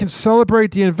 yeah, you can celebrate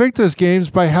the Invictus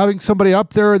Games by having somebody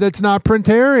up there that's not Prince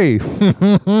Harry.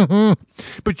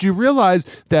 But you realize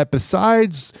that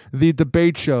besides the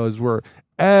debate shows where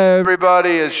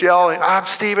everybody is yelling, "I'm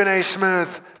Stephen A.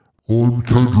 Smith. I'm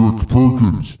Kendrick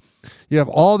Perkins." You have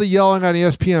all the yelling on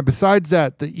ESPN. Besides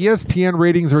that, the ESPN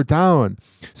ratings are down.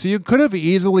 So you could have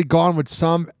easily gone with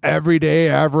some everyday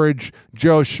average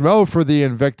Joe Schmo for the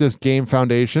Invictus Game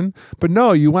Foundation. But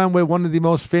no, you went with one of the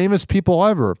most famous people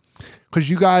ever because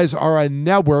you guys are a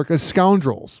network of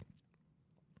scoundrels.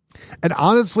 And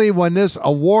honestly, when this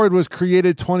award was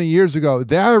created 20 years ago,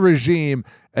 that regime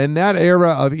and that era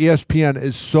of ESPN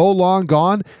is so long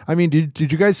gone. I mean,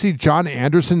 did you guys see John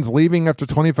Anderson's leaving after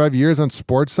 25 years on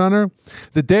SportsCenter?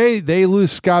 The day they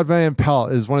lose Scott Van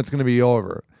Pelt is when it's going to be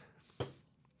over.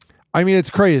 I mean, it's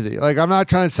crazy. Like, I'm not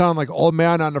trying to sound like old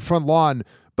man on the front lawn,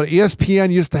 but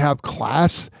ESPN used to have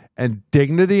class and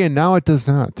dignity, and now it does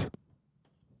not.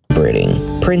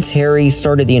 Prince Harry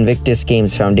started the Invictus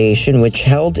Games Foundation, which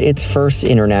held its first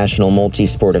international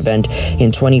multi-sport event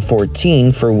in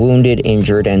 2014 for wounded,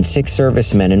 injured, and sick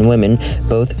servicemen and women,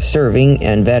 both serving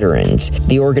and veterans.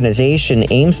 The organization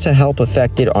aims to help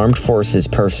affected armed forces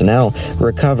personnel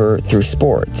recover through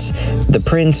sports. The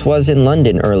Prince was in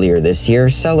London earlier this year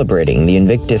celebrating the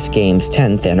Invictus Games'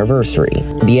 10th anniversary.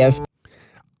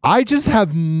 I just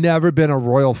have never been a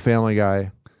royal family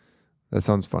guy. That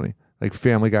sounds funny. Like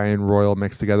Family Guy and Royal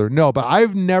mixed together. No, but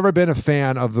I've never been a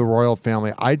fan of the royal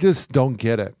family. I just don't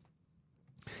get it.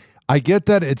 I get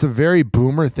that it's a very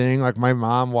boomer thing. Like my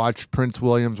mom watched Prince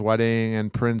William's wedding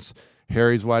and Prince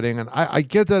Harry's wedding. And I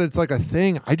get that it's like a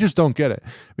thing. I just don't get it.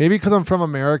 Maybe because I'm from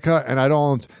America and I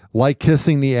don't like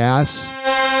kissing the ass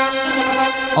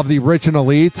of the rich and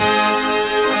elite.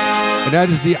 And that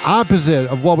is the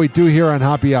opposite of what we do here on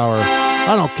Hoppe Hour.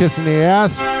 I don't kiss in the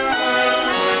ass.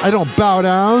 I don't bow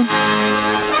down.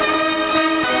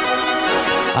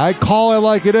 I call it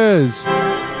like it is.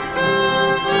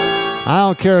 I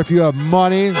don't care if you have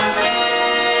money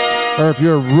or if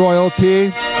you're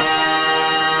royalty.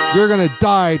 You're going to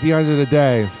die at the end of the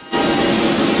day.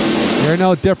 You're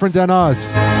no different than us.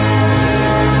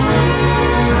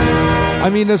 I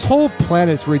mean, this whole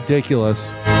planet's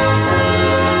ridiculous.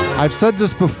 I've said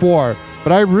this before,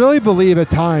 but I really believe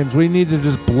at times we need to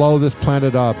just blow this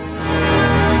planet up.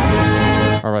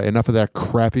 All right, enough of that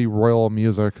crappy royal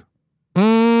music.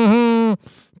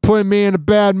 Putting me in a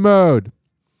bad mood.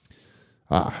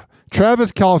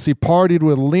 Travis Kelce partied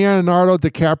with Leonardo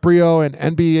DiCaprio and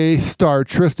NBA star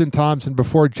Tristan Thompson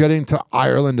before jetting to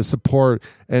Ireland to support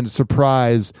and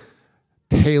surprise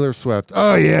Taylor Swift.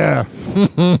 Oh, yeah.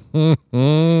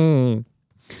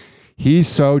 He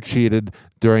so cheated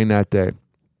during that day.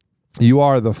 You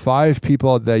are the 5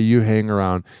 people that you hang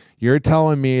around. You're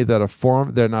telling me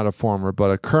that they're not a former, but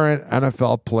a current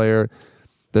NFL player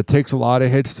that takes a lot of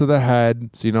hits to the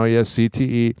head, so you know he has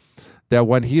CTE, that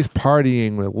when he's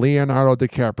partying with Leonardo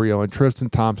DiCaprio and Tristan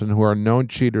Thompson, who are known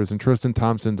cheaters, and Tristan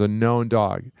Thompson's a known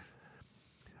dog,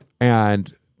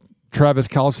 and Travis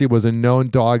Kelce was a known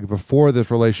dog before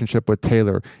this relationship with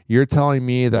Taylor. You're telling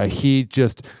me that he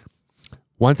just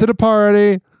went to the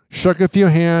party, shook a few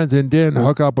hands, and didn't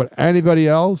hook up with anybody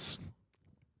else?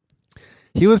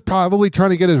 He was probably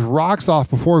trying to get his rocks off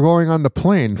before going on the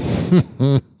plane.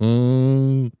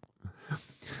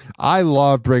 I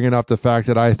love bringing up the fact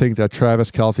that I think that Travis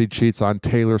Kelce cheats on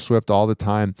Taylor Swift all the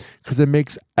time because it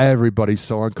makes everybody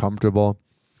so uncomfortable.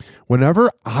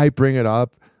 Whenever I bring it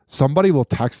up, somebody will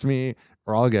text me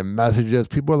or I'll get messages.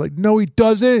 People are like, no, he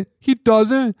doesn't. He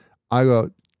doesn't. I go,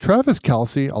 Travis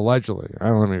Kelce, allegedly, I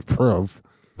don't have any proof.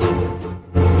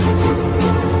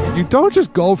 You don't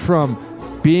just go from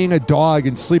being a dog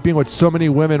and sleeping with so many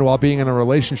women while being in a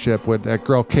relationship with that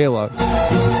girl Kayla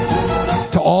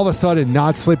to all of a sudden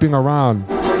not sleeping around.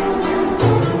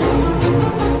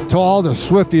 To all the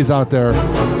Swifties out there,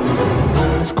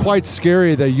 it's quite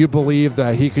scary that you believe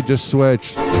that he could just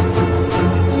switch.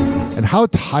 And how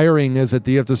tiring is it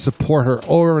that you have to support her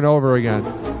over and over again?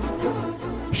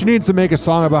 She needs to make a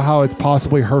song about how it's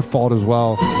possibly her fault as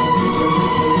well.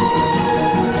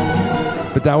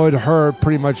 But that would her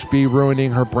pretty much be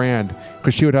ruining her brand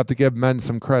because she would have to give men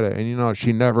some credit. And you know,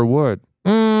 she never would.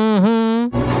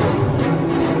 Mm-hmm.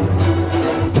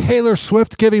 Taylor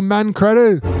Swift giving men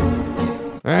credit?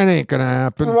 That ain't gonna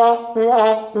happen. Happy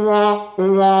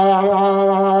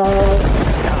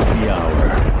Hour.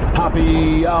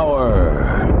 Happy Hour.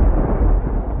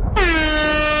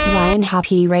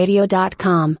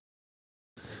 RyanHoppeRadio.com.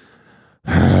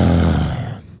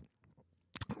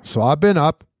 So I've been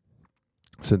up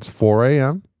since 4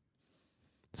 a.m.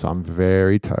 So I'm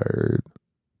very tired.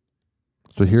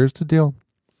 So here's the deal.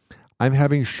 I'm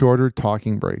having shorter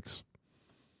talking breaks.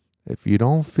 If you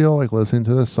don't feel like listening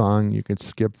to the song, you can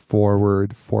skip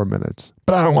forward 4 minutes.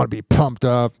 But I don't want to be pumped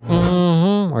up.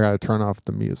 Mm-hmm. I got to turn off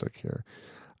the music here.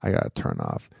 I got to turn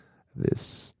off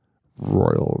this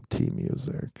royalty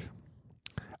music.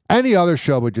 Any other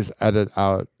show would just edit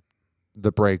out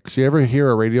the breaks. You ever hear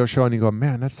a radio show and you go,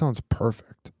 man, that sounds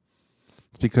perfect.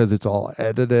 It's because it's all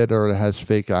edited or it has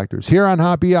fake actors. Here on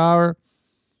Hoppe Hour,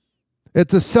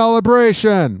 it's a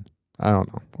celebration. I don't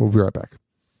know. We'll be right back.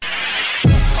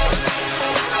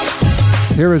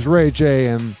 Here is Ray J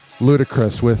and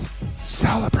Ludacris with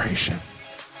Celebration.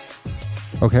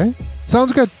 Okay?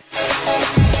 Sounds good.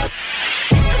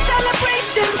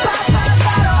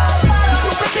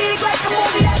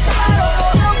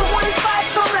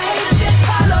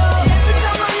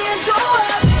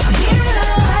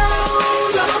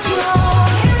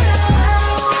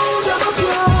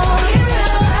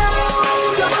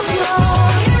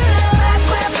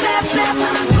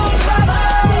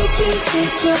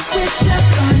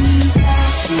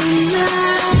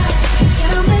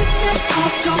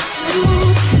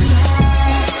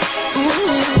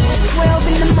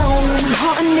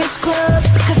 Club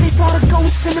because they saw the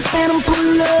ghosts in the phantom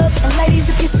pull up. And ladies,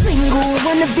 if you're single,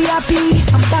 run the VIP.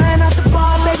 I'm buying out the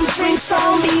bar, baby, drinks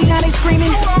on me. Now they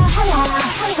screaming,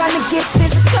 trying to get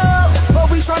physical,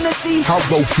 but we trying to see how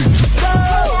low can you go.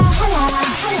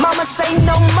 Mama say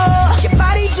no more, your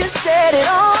body just said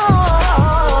it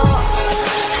all.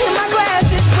 And my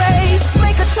glass is raised,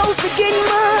 make a toast to getting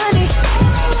money.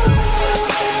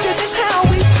 This is how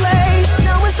we play,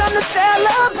 now it's time to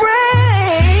celebrate.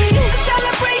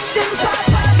 Celebration, pop,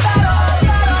 pop, bottle.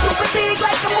 Super big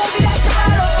like a movie at the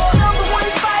bottle. Number one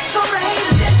spot, so the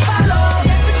haters just follow.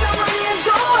 Every time my hands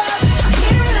go up, I'm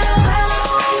hearing a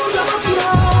round of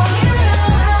applause. Hearing a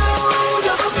round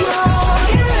of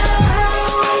applause. Hearing a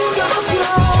round of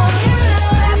applause.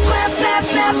 Snap, clap, snap,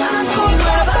 snap, encore,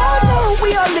 bravo. We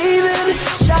are leaving.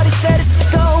 Shawty said it's a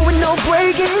go with no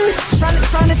breaking.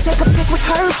 Trying to take a pic with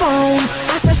her phone.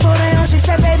 I said slow down, she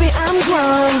said baby I'm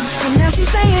grown. And now she's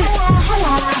saying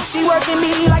she working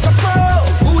me like a pro.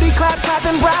 Booty clap,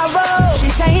 clapping bravo.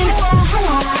 She's saying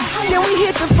then we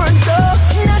hit the front door.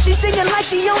 Now she's singing like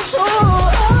she on tour.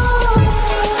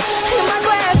 And my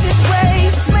glass is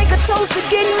raised, make a toast to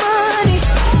getting money.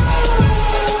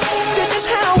 This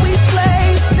is how we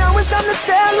play. Now it's time to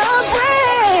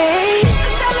celebrate.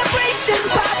 Celebration,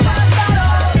 pop, pop,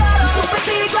 bottle. Super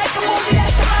big like a movie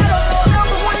at the bottle.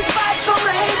 Number one spot, so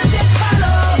the haters just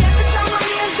follow. Every time my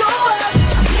hands go up,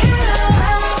 I'm hearing a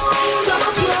round of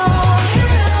applause.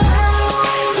 Hearing a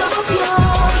round of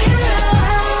applause. Hearing a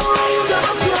round of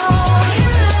applause.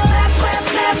 Clap, clap,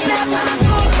 snap, snap,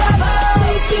 encore, bravo.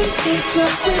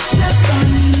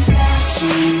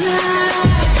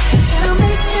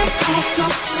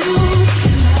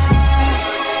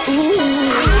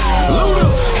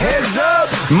 Heads up,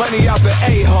 money out the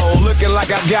a-hole, looking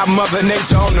like I got Mother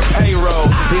Nature on the payroll.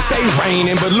 It stay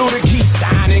raining, but Luda keeps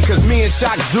shining, cause me and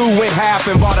Shock Zoo went half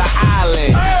and bought an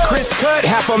island. Chris cut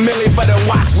 $500,000 for the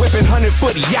watch, whipping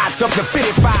 100-foot yachts up to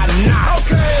 55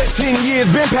 knots. 10 years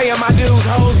been paying my dues,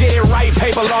 hoes, get it right,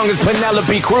 paper long as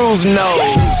Penelope Cruz knows.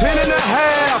 10 and a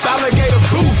half, alligator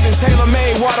boots, and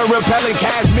tailor-made water-repellent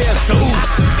cashmere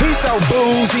suits. He's so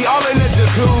boozy, all in the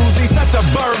jacuzzi, such a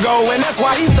Virgo, and that's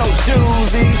why he's so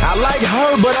choosy. I like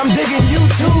her, but I'm digging you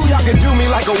too. Y'all can do me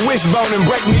like a wishbone and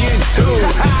break me in two.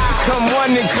 Come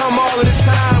one and come all of the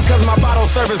time, cause my bottle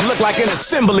service look like an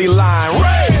assembly line.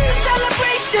 Right.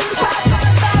 Celebrations, pop, pop,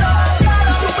 bottle.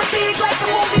 Super big like the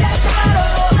movie that's the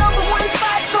motto. Number one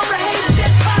spot, so the haters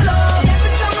just follow.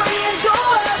 Every time my hands go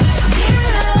up, I'm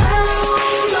hearing a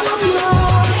round of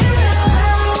applause. Hearing a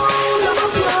round of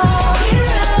applause.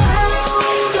 Hearing a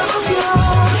round of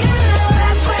applause. Hearing a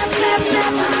clap, clap, snap,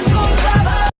 snap, encore,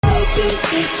 bravo. Baby,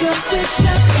 take your fish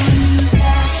up and use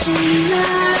flashing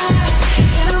light.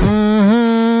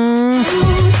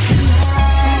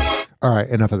 All right,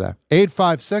 enough of that.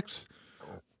 856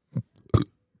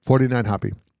 49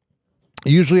 Hoppe.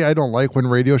 Usually I don't like when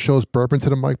radio shows burp into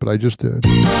the mic, but I just did.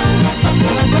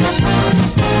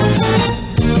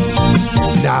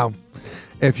 Now,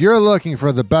 if you're looking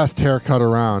for the best haircut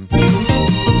around,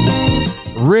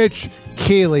 Rich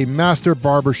Keeley Master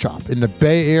Barbershop in the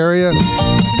Bay Area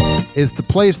is the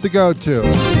place to go to.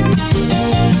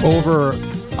 Over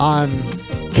on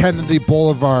Kennedy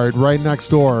Boulevard, right next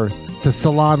door to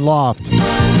Salon Loft.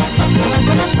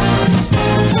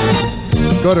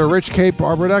 Go to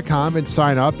richkbarber.com and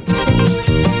sign up.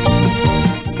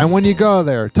 And when you go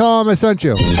there, tell them I sent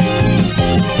you.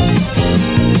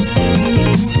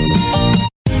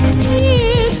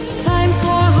 It's time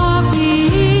for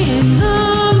Hoppe in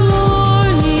the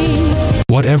morning.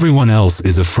 What everyone else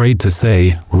is afraid to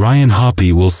say, Ryan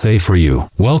Hoppe will say for you.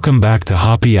 Welcome back to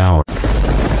Hoppe Hour.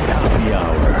 Hoppe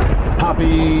Hour.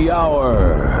 Hoppe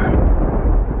Hour.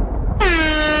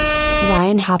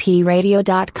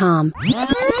 RyanHoppeRadio.com.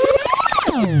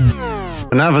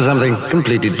 And now for something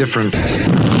completely different. Ladies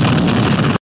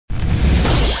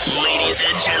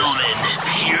and gentlemen,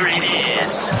 here it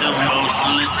is. The most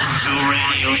listened to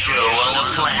radio show on the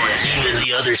planet. Even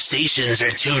the other stations are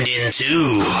tuned in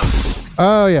too.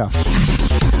 Oh, yeah.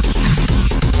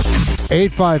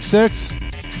 856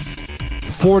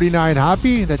 49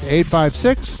 Hoppe. That's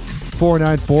 856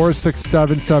 494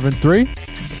 6773.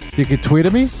 You can tweet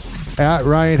at me at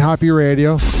Ryan Hoppe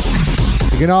Radio.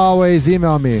 You can always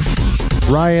email me,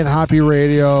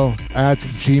 RyanHoppeRadio at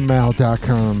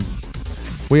gmail.com.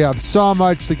 We have so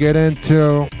much to get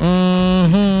into.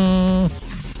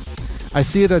 I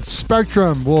see that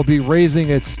Spectrum will be raising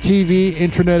its TV,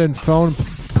 internet, and phone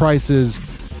prices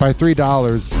by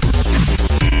 $3.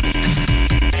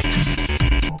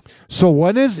 So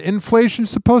when is inflation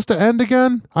supposed to end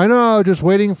again? I know, just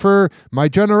waiting for my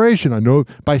generation. I know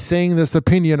by saying this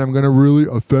opinion, I'm going to really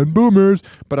offend boomers,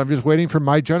 but I'm just waiting for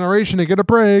my generation to get a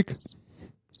break.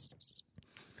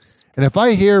 And if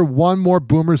I hear one more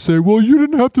boomer say, well, you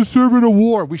didn't have to serve in a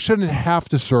war. We shouldn't have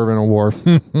to serve in a war.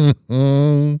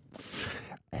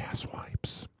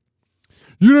 Asswipes.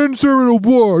 You didn't serve in a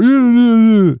war.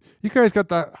 You guys got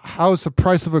the house the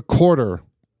price of a quarter.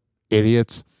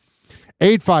 Idiots.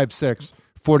 856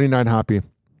 49 Hoppe.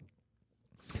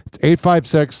 It's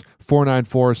 856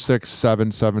 494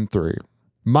 6773.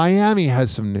 Miami has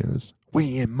some news.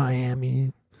 We in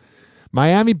Miami.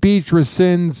 Miami Beach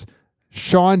rescinds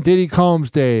Sean Diddy Combs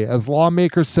Day as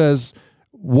lawmaker says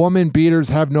woman beaters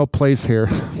have no place here.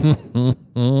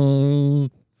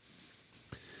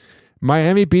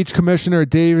 Miami Beach Commissioner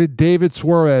David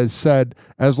Suarez said,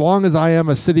 as long as I am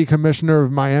a city commissioner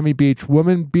of Miami Beach,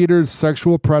 women beaters,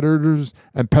 sexual predators,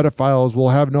 and pedophiles will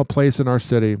have no place in our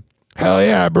city. Hell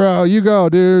yeah, bro. You go,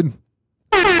 dude.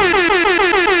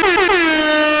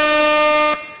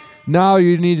 Now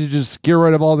you need to just get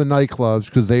rid of all the nightclubs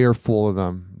because they are full of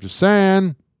them. Just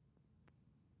saying.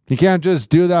 You can't just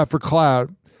do that for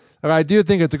clout. And I do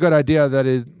think it's a good idea that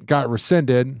it got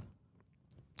rescinded.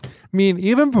 I mean,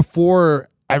 even before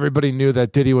everybody knew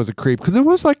that Diddy was a creep, because it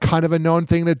was like kind of a known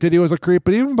thing that Diddy was a creep,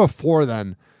 but even before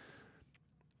then,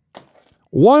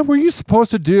 what were you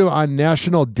supposed to do on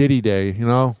National Diddy Day, you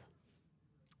know?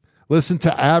 Listen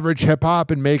to average hip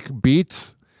hop and make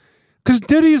beats? Because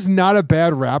Diddy's not a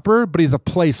bad rapper, but he's a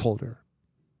placeholder.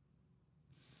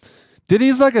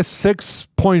 Diddy's like a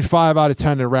 6.5 out of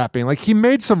 10 at rapping. Like, he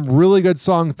made some really good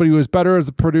songs, but he was better as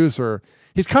a producer.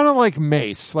 He's kind of like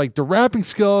Mace. Like, the rapping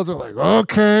skills are like,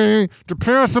 okay, they're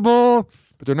passable,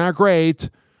 but they're not great.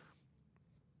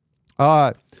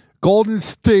 Golden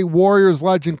State Warriors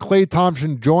legend Klay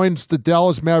Thompson joins the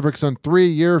Dallas Mavericks on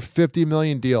 3-year, $50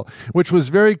 million deal, which was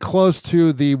very close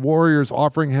to the Warriors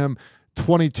offering him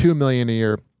 $22 million a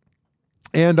year.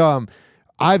 And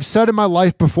I've said in my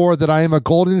life before that I am a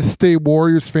Golden State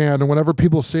Warriors fan, and whenever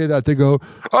people say that, they go,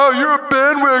 "Oh, you're a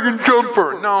bandwagon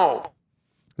jumper." No,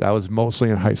 that was mostly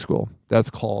in high school.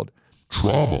 That's called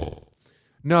trauma.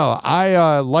 No,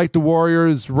 I liked the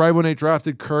Warriors right when they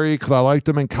drafted Curry because I liked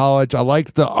them in college. I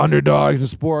liked the underdogs in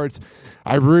sports.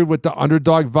 I root with the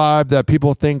underdog vibe that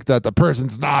people think that the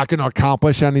person's not going to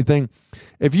accomplish anything.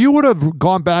 If you would have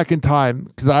gone back in time,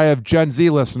 because I have Gen Z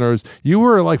listeners, you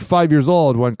were like 5 years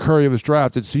old when Curry was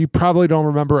drafted, so you probably don't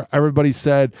remember everybody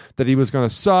said that he was going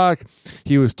to suck.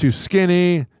 He was too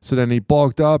skinny, so then he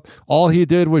bulked up. All he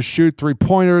did was shoot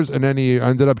 3-pointers, and then he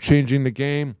ended up changing the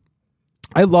game.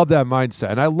 I love that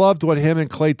mindset, and I loved what him and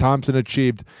Klay Thompson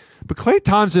achieved. But Klay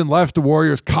Thompson left the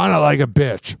Warriors kind of like a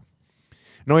bitch.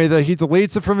 You know, he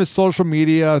deletes it from his social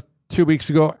media 2 weeks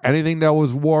ago, anything that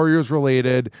was Warriors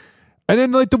related. And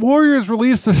then, like, the Warriors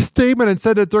released a statement and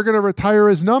said that they're going to retire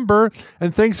his number,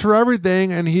 and thanks for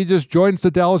everything, and he just joins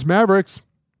the Dallas Mavericks.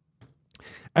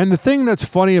 And the thing that's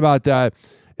funny about that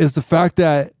is the fact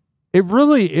that it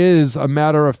really is a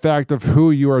matter of fact of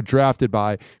who you are drafted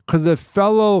by, because the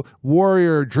fellow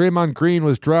Warrior, Draymond Green,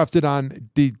 was drafted on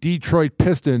the Detroit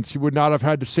Pistons. He would not have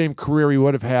had the same career he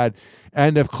would have had.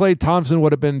 And if Klay Thompson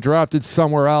would have been drafted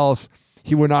somewhere else,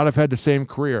 he would not have had the same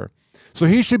career. So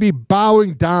he should be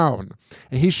bowing down,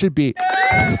 and he should be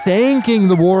thanking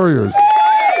the Warriors.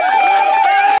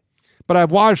 But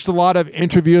I've watched a lot of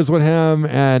interviews with him,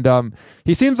 and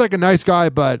he seems like a nice guy,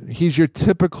 but he's your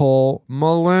typical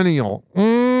millennial.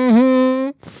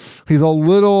 He's a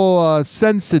little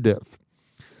sensitive.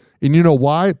 And you know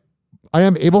why I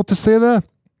am able to say that?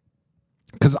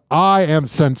 Because I am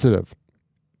sensitive.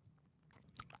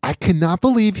 I cannot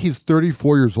believe he's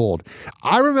 34 years old.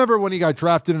 I remember when he got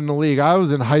drafted in the league, I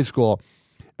was in high school,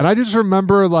 and I just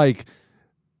remember, like,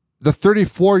 the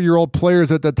 34-year-old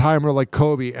players at that time were like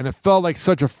Kobe, and it felt like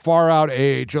such a far-out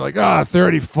age. You're like,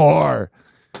 34.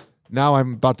 Now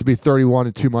I'm about to be 31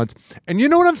 in 2 months. And you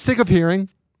know what I'm sick of hearing?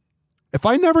 If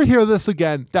I never hear this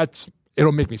again,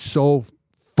 it'll make me so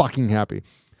fucking happy.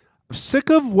 I'm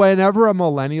sick of whenever a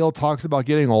millennial talks about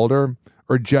getting older,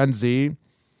 or Gen Z,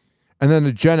 and then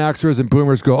the Gen Xers and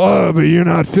Boomers go, "Oh, but you're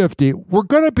not 50. We're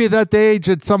going to be that age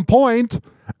at some point,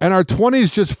 and our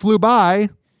 20s just flew by.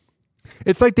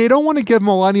 It's like they don't want to give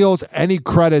millennials any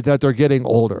credit that they're getting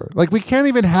older. Like, we can't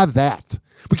even have that.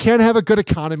 We can't have a good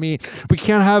economy. We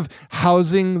can't have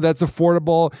housing that's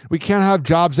affordable. We can't have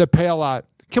jobs that pay a lot.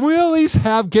 Can we at least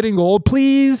have getting old,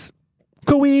 please?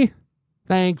 Could we?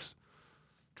 Thanks.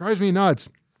 Drives me nuts.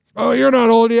 Oh, you're not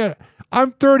old yet.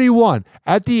 I'm 31.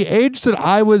 At the age that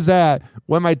I was at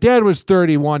when my dad was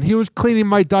 31, he was cleaning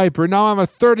my diaper. Now I'm a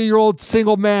 30-year-old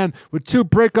single man with 2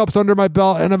 breakups under my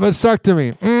belt and a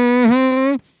vasectomy.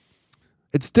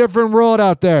 It's a different world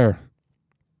out there.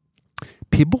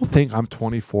 People think I'm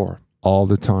 24 all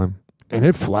the time, and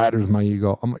it flatters my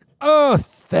ego. I'm like, oh,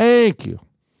 thank you.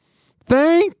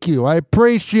 Thank you. I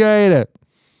appreciate it.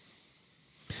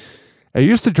 It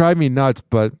used to drive me nuts,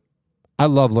 but I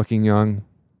love looking young.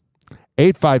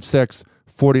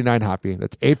 856-49-HOPPY.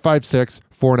 That's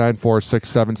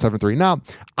 856-494-6773. Now,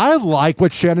 I like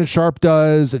what Shannon Sharp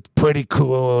does. It's pretty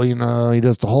cool, you know. He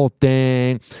does the whole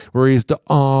thing where he's the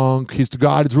unk. He's the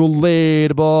guy that's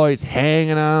relatable. He's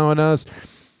hanging out with us.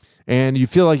 And you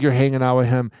feel like you're hanging out with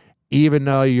him even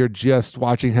though you're just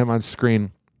watching him on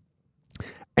screen.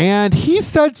 And he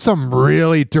said some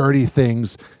really dirty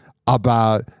things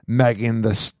about Megan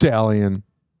Thee Stallion.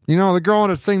 You know, the girl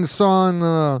that sings the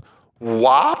song,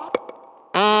 WAP?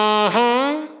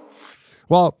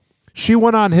 Well, she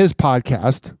went on his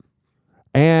podcast,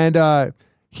 and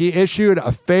he issued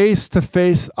a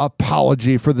face-to-face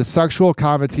apology for the sexual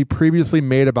comments he previously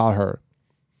made about her.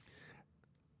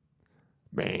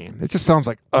 Man, it just sounds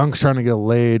like Unk's trying to get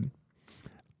laid.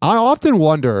 I often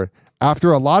wonder,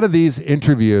 after a lot of these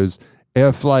interviews,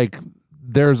 if, like,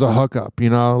 there's a hookup,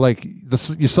 you know? Like,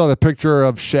 you saw the picture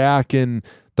of Shaq and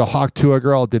the Hawk Tuah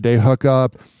girl. Did they hook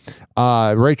up?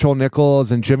 Rachel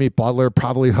Nichols and Jimmy Butler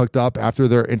probably hooked up after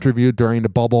their interview during the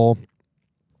bubble.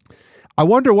 I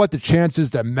wonder what the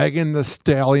chances that Megan Thee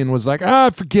Stallion was like, I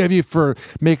forgive you for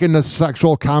making the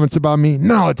sexual comments about me.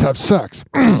 Now let's have sex.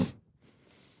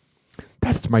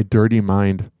 That's my dirty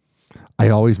mind. I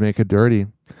always make it dirty.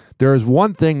 There is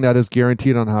one thing that is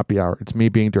guaranteed on Happy Hour. It's me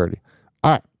being dirty.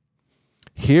 All right.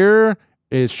 Here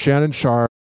is Shannon Sharp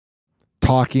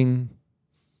talking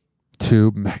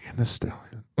to Megan Thee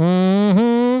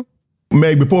Stallion.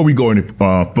 Meg, before we go any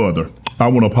further, I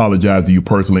want to apologize to you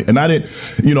personally. And I didn't,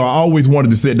 I always wanted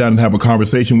to sit down and have a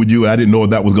conversation with you. I didn't know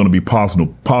if that was going to be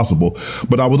possible.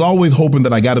 But I was always hoping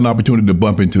that I got an opportunity to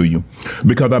bump into you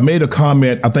because I made a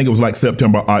comment, I think it was like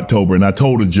September, October, and I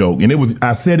told a joke. And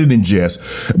I said it in jest,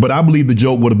 but I believe the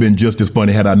joke would have been just as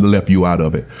funny had I left you out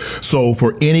of it. So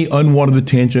for any unwanted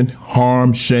attention,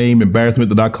 harm, shame, embarrassment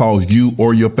that I caused you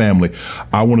or your family,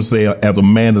 I want to say as a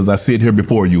man, as I sit here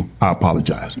before you, I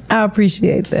apologize. I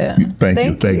appreciate that.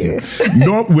 Thank you.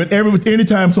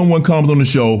 Anytime someone comes on the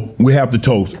show, we have to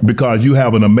toast because you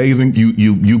have an amazing,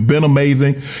 you've been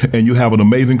amazing and you have an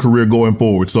amazing career going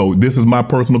forward. So this is my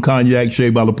personal cognac, Shea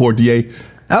by Le Portier.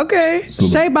 Okay. So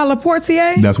Shea by Le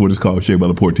Portier? That's what it's called, Shea by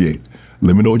Le Portier.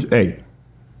 Let me know what okay,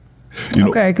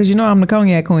 because I'm the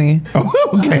cognac queen.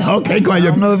 Okay. I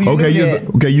don't know if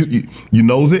you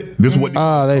knows it. This is what.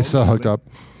 They still hooked up.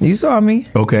 You saw me.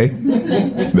 Okay.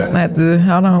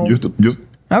 Hold on. Just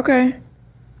okay.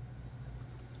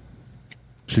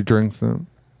 She drinks them.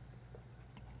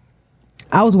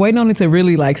 I was waiting on it to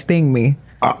really sting me.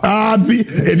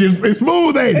 It's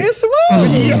smooth, ain't it? It's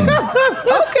smooth.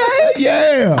 Okay.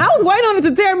 Yeah. I was waiting on it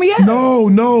to tear me up. No.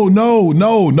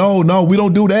 We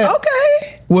don't do that.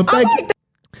 Okay. Well, thank you.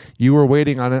 You were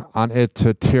waiting on it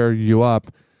to tear you up,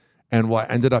 and what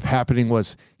ended up happening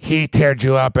was he teared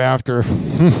you up after.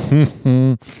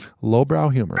 Lowbrow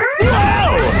humor.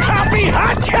 Whoa! Happy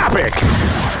hot topic.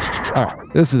 All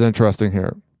right, this is interesting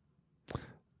here.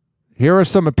 Here are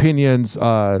some opinions.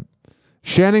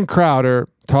 Shannon Crowder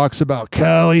talks about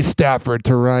Kelly Stafford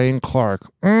to Ryan Clark.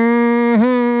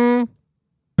 Girl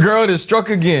that struck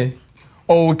again.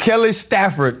 Oh, Kelly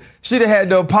Stafford. She'd have had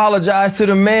to apologize to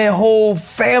the man whole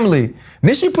family.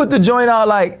 Then she put the joint out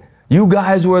like, you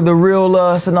guys were the real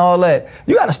us and all that.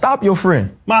 You got to stop your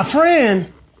friend. My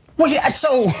friend? Well, yeah,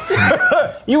 so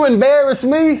you embarrass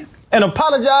me and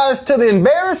apologize to the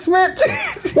embarrassment?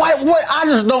 What? I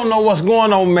just don't know what's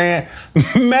going on, man.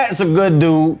 Matt's a good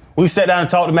dude. We sat down and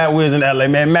talked to Matt Wiz in LA,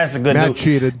 man. Matt's a good dude. Matt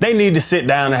cheated. They need to sit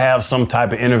down and have some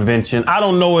type of intervention. I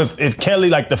don't know if Kelly,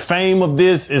 the fame of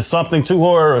this is something to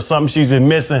her or something she's been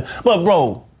missing. But,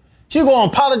 bro, she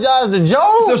gonna apologize to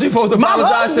Joe? So she supposed to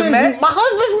apologize to Matt? My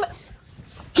husband's...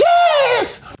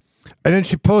 Yes! And then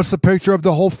she posts a picture of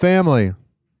the whole family.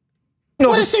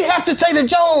 What does she have to say to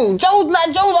Joe? Joe's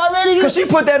already... Because she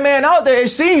put that man out there. It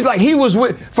seems like he was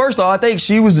with... First of all, I think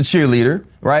she was the cheerleader,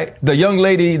 right? The young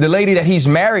lady, the lady that he's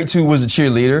married to was the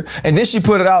cheerleader. And then she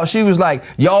put it out. She was like,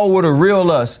 y'all were the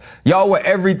real us. Y'all were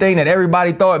everything that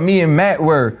everybody thought me and Matt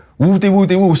were.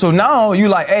 Woo-de-woo-de-woo. So now you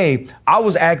like, hey, I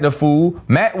was acting a fool.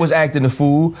 Matt was acting a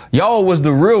fool. Y'all was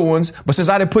the real ones. But since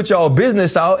I didn't put y'all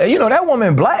business out, and that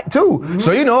woman black too. Mm-hmm.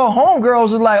 So, her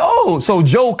homegirls was like, oh, so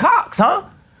Joe Cox, huh?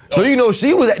 So,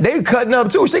 they cutting up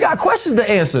too. She got questions to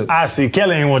answer. I see.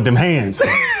 Kelly ain't want them hands.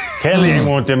 Kelly ain't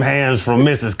want them hands from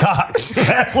Mrs. Cox.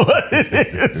 That's what it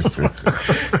is.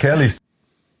 Kelly's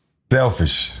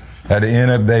selfish. At the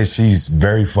end of the day, she's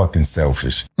very fucking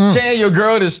selfish. Chan, your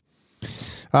girl is...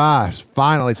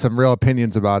 Finally, some real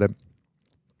opinions about it.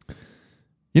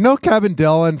 Kevin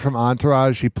Dillon from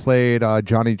Entourage, he played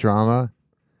Johnny Drama.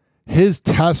 His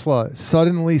Tesla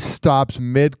suddenly stops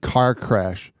mid-car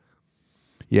crash.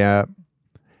 Yeah.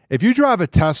 If you drive a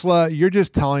Tesla, you're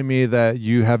just telling me that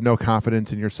you have no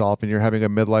confidence in yourself and you're having a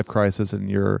midlife crisis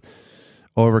and you're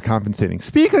overcompensating.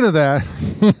 Speaking of that,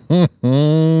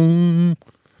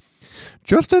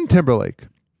 Justin Timberlake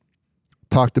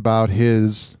talked about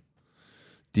his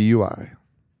DUI.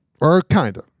 Or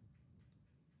kind of.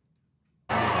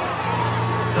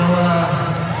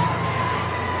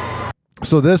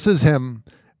 So this is him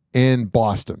in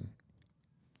Boston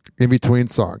in between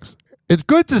songs. It's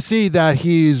good to see that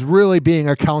he's really being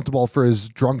accountable for his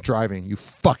drunk driving, you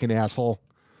fucking asshole.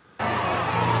 Is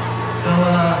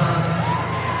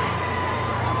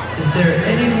there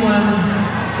anyone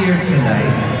here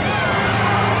tonight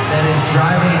that is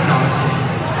driving exhausted?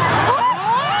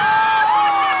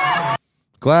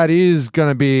 Glad he's going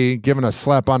to be given a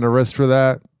slap on the wrist for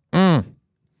that.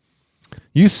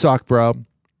 You suck, bro.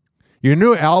 Your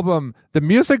new album, the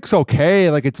music's okay.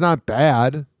 It's not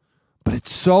bad, but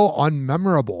it's so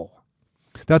unmemorable.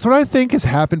 That's what I think has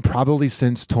happened probably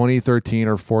since 2013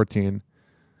 or 14.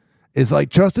 Is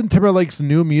Justin Timberlake's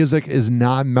new music is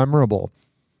not memorable.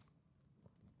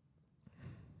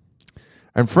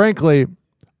 And frankly,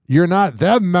 you're not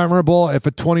that memorable if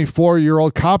a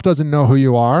 24-year-old cop doesn't know who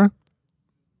you are.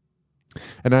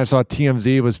 And I saw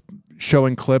TMZ was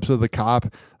showing clips of the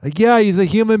cop. Like, yeah, he's a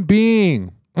human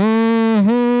being.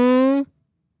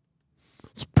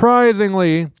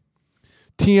 Surprisingly,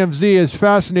 TMZ is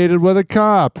fascinated with a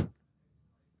cop.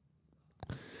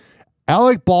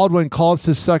 Alec Baldwin calls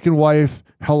his second wife,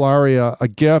 Hilaria, a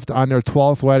gift on their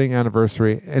 12th wedding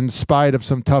anniversary in spite of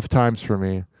some tough times for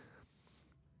me.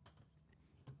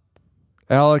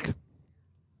 Alec,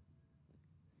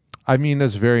 I mean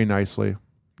this very nicely.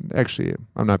 Actually,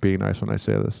 I'm not being nice when I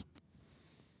say this.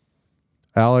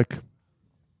 Alec,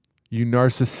 you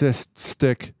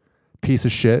narcissistic piece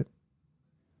of shit.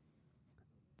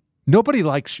 Nobody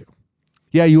likes you.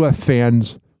 Yeah, you have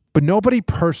fans, but nobody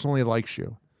personally likes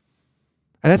you.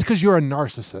 And that's because you're a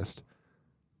narcissist.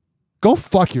 Go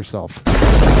fuck yourself.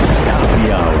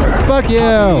 Happy Hour. Fuck you.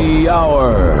 Happy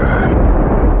Hour.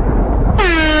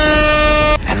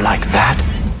 And like that,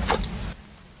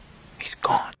 he's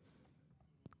gone.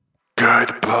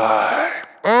 Goodbye.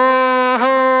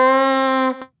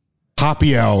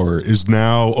 Happy Hour is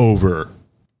now over.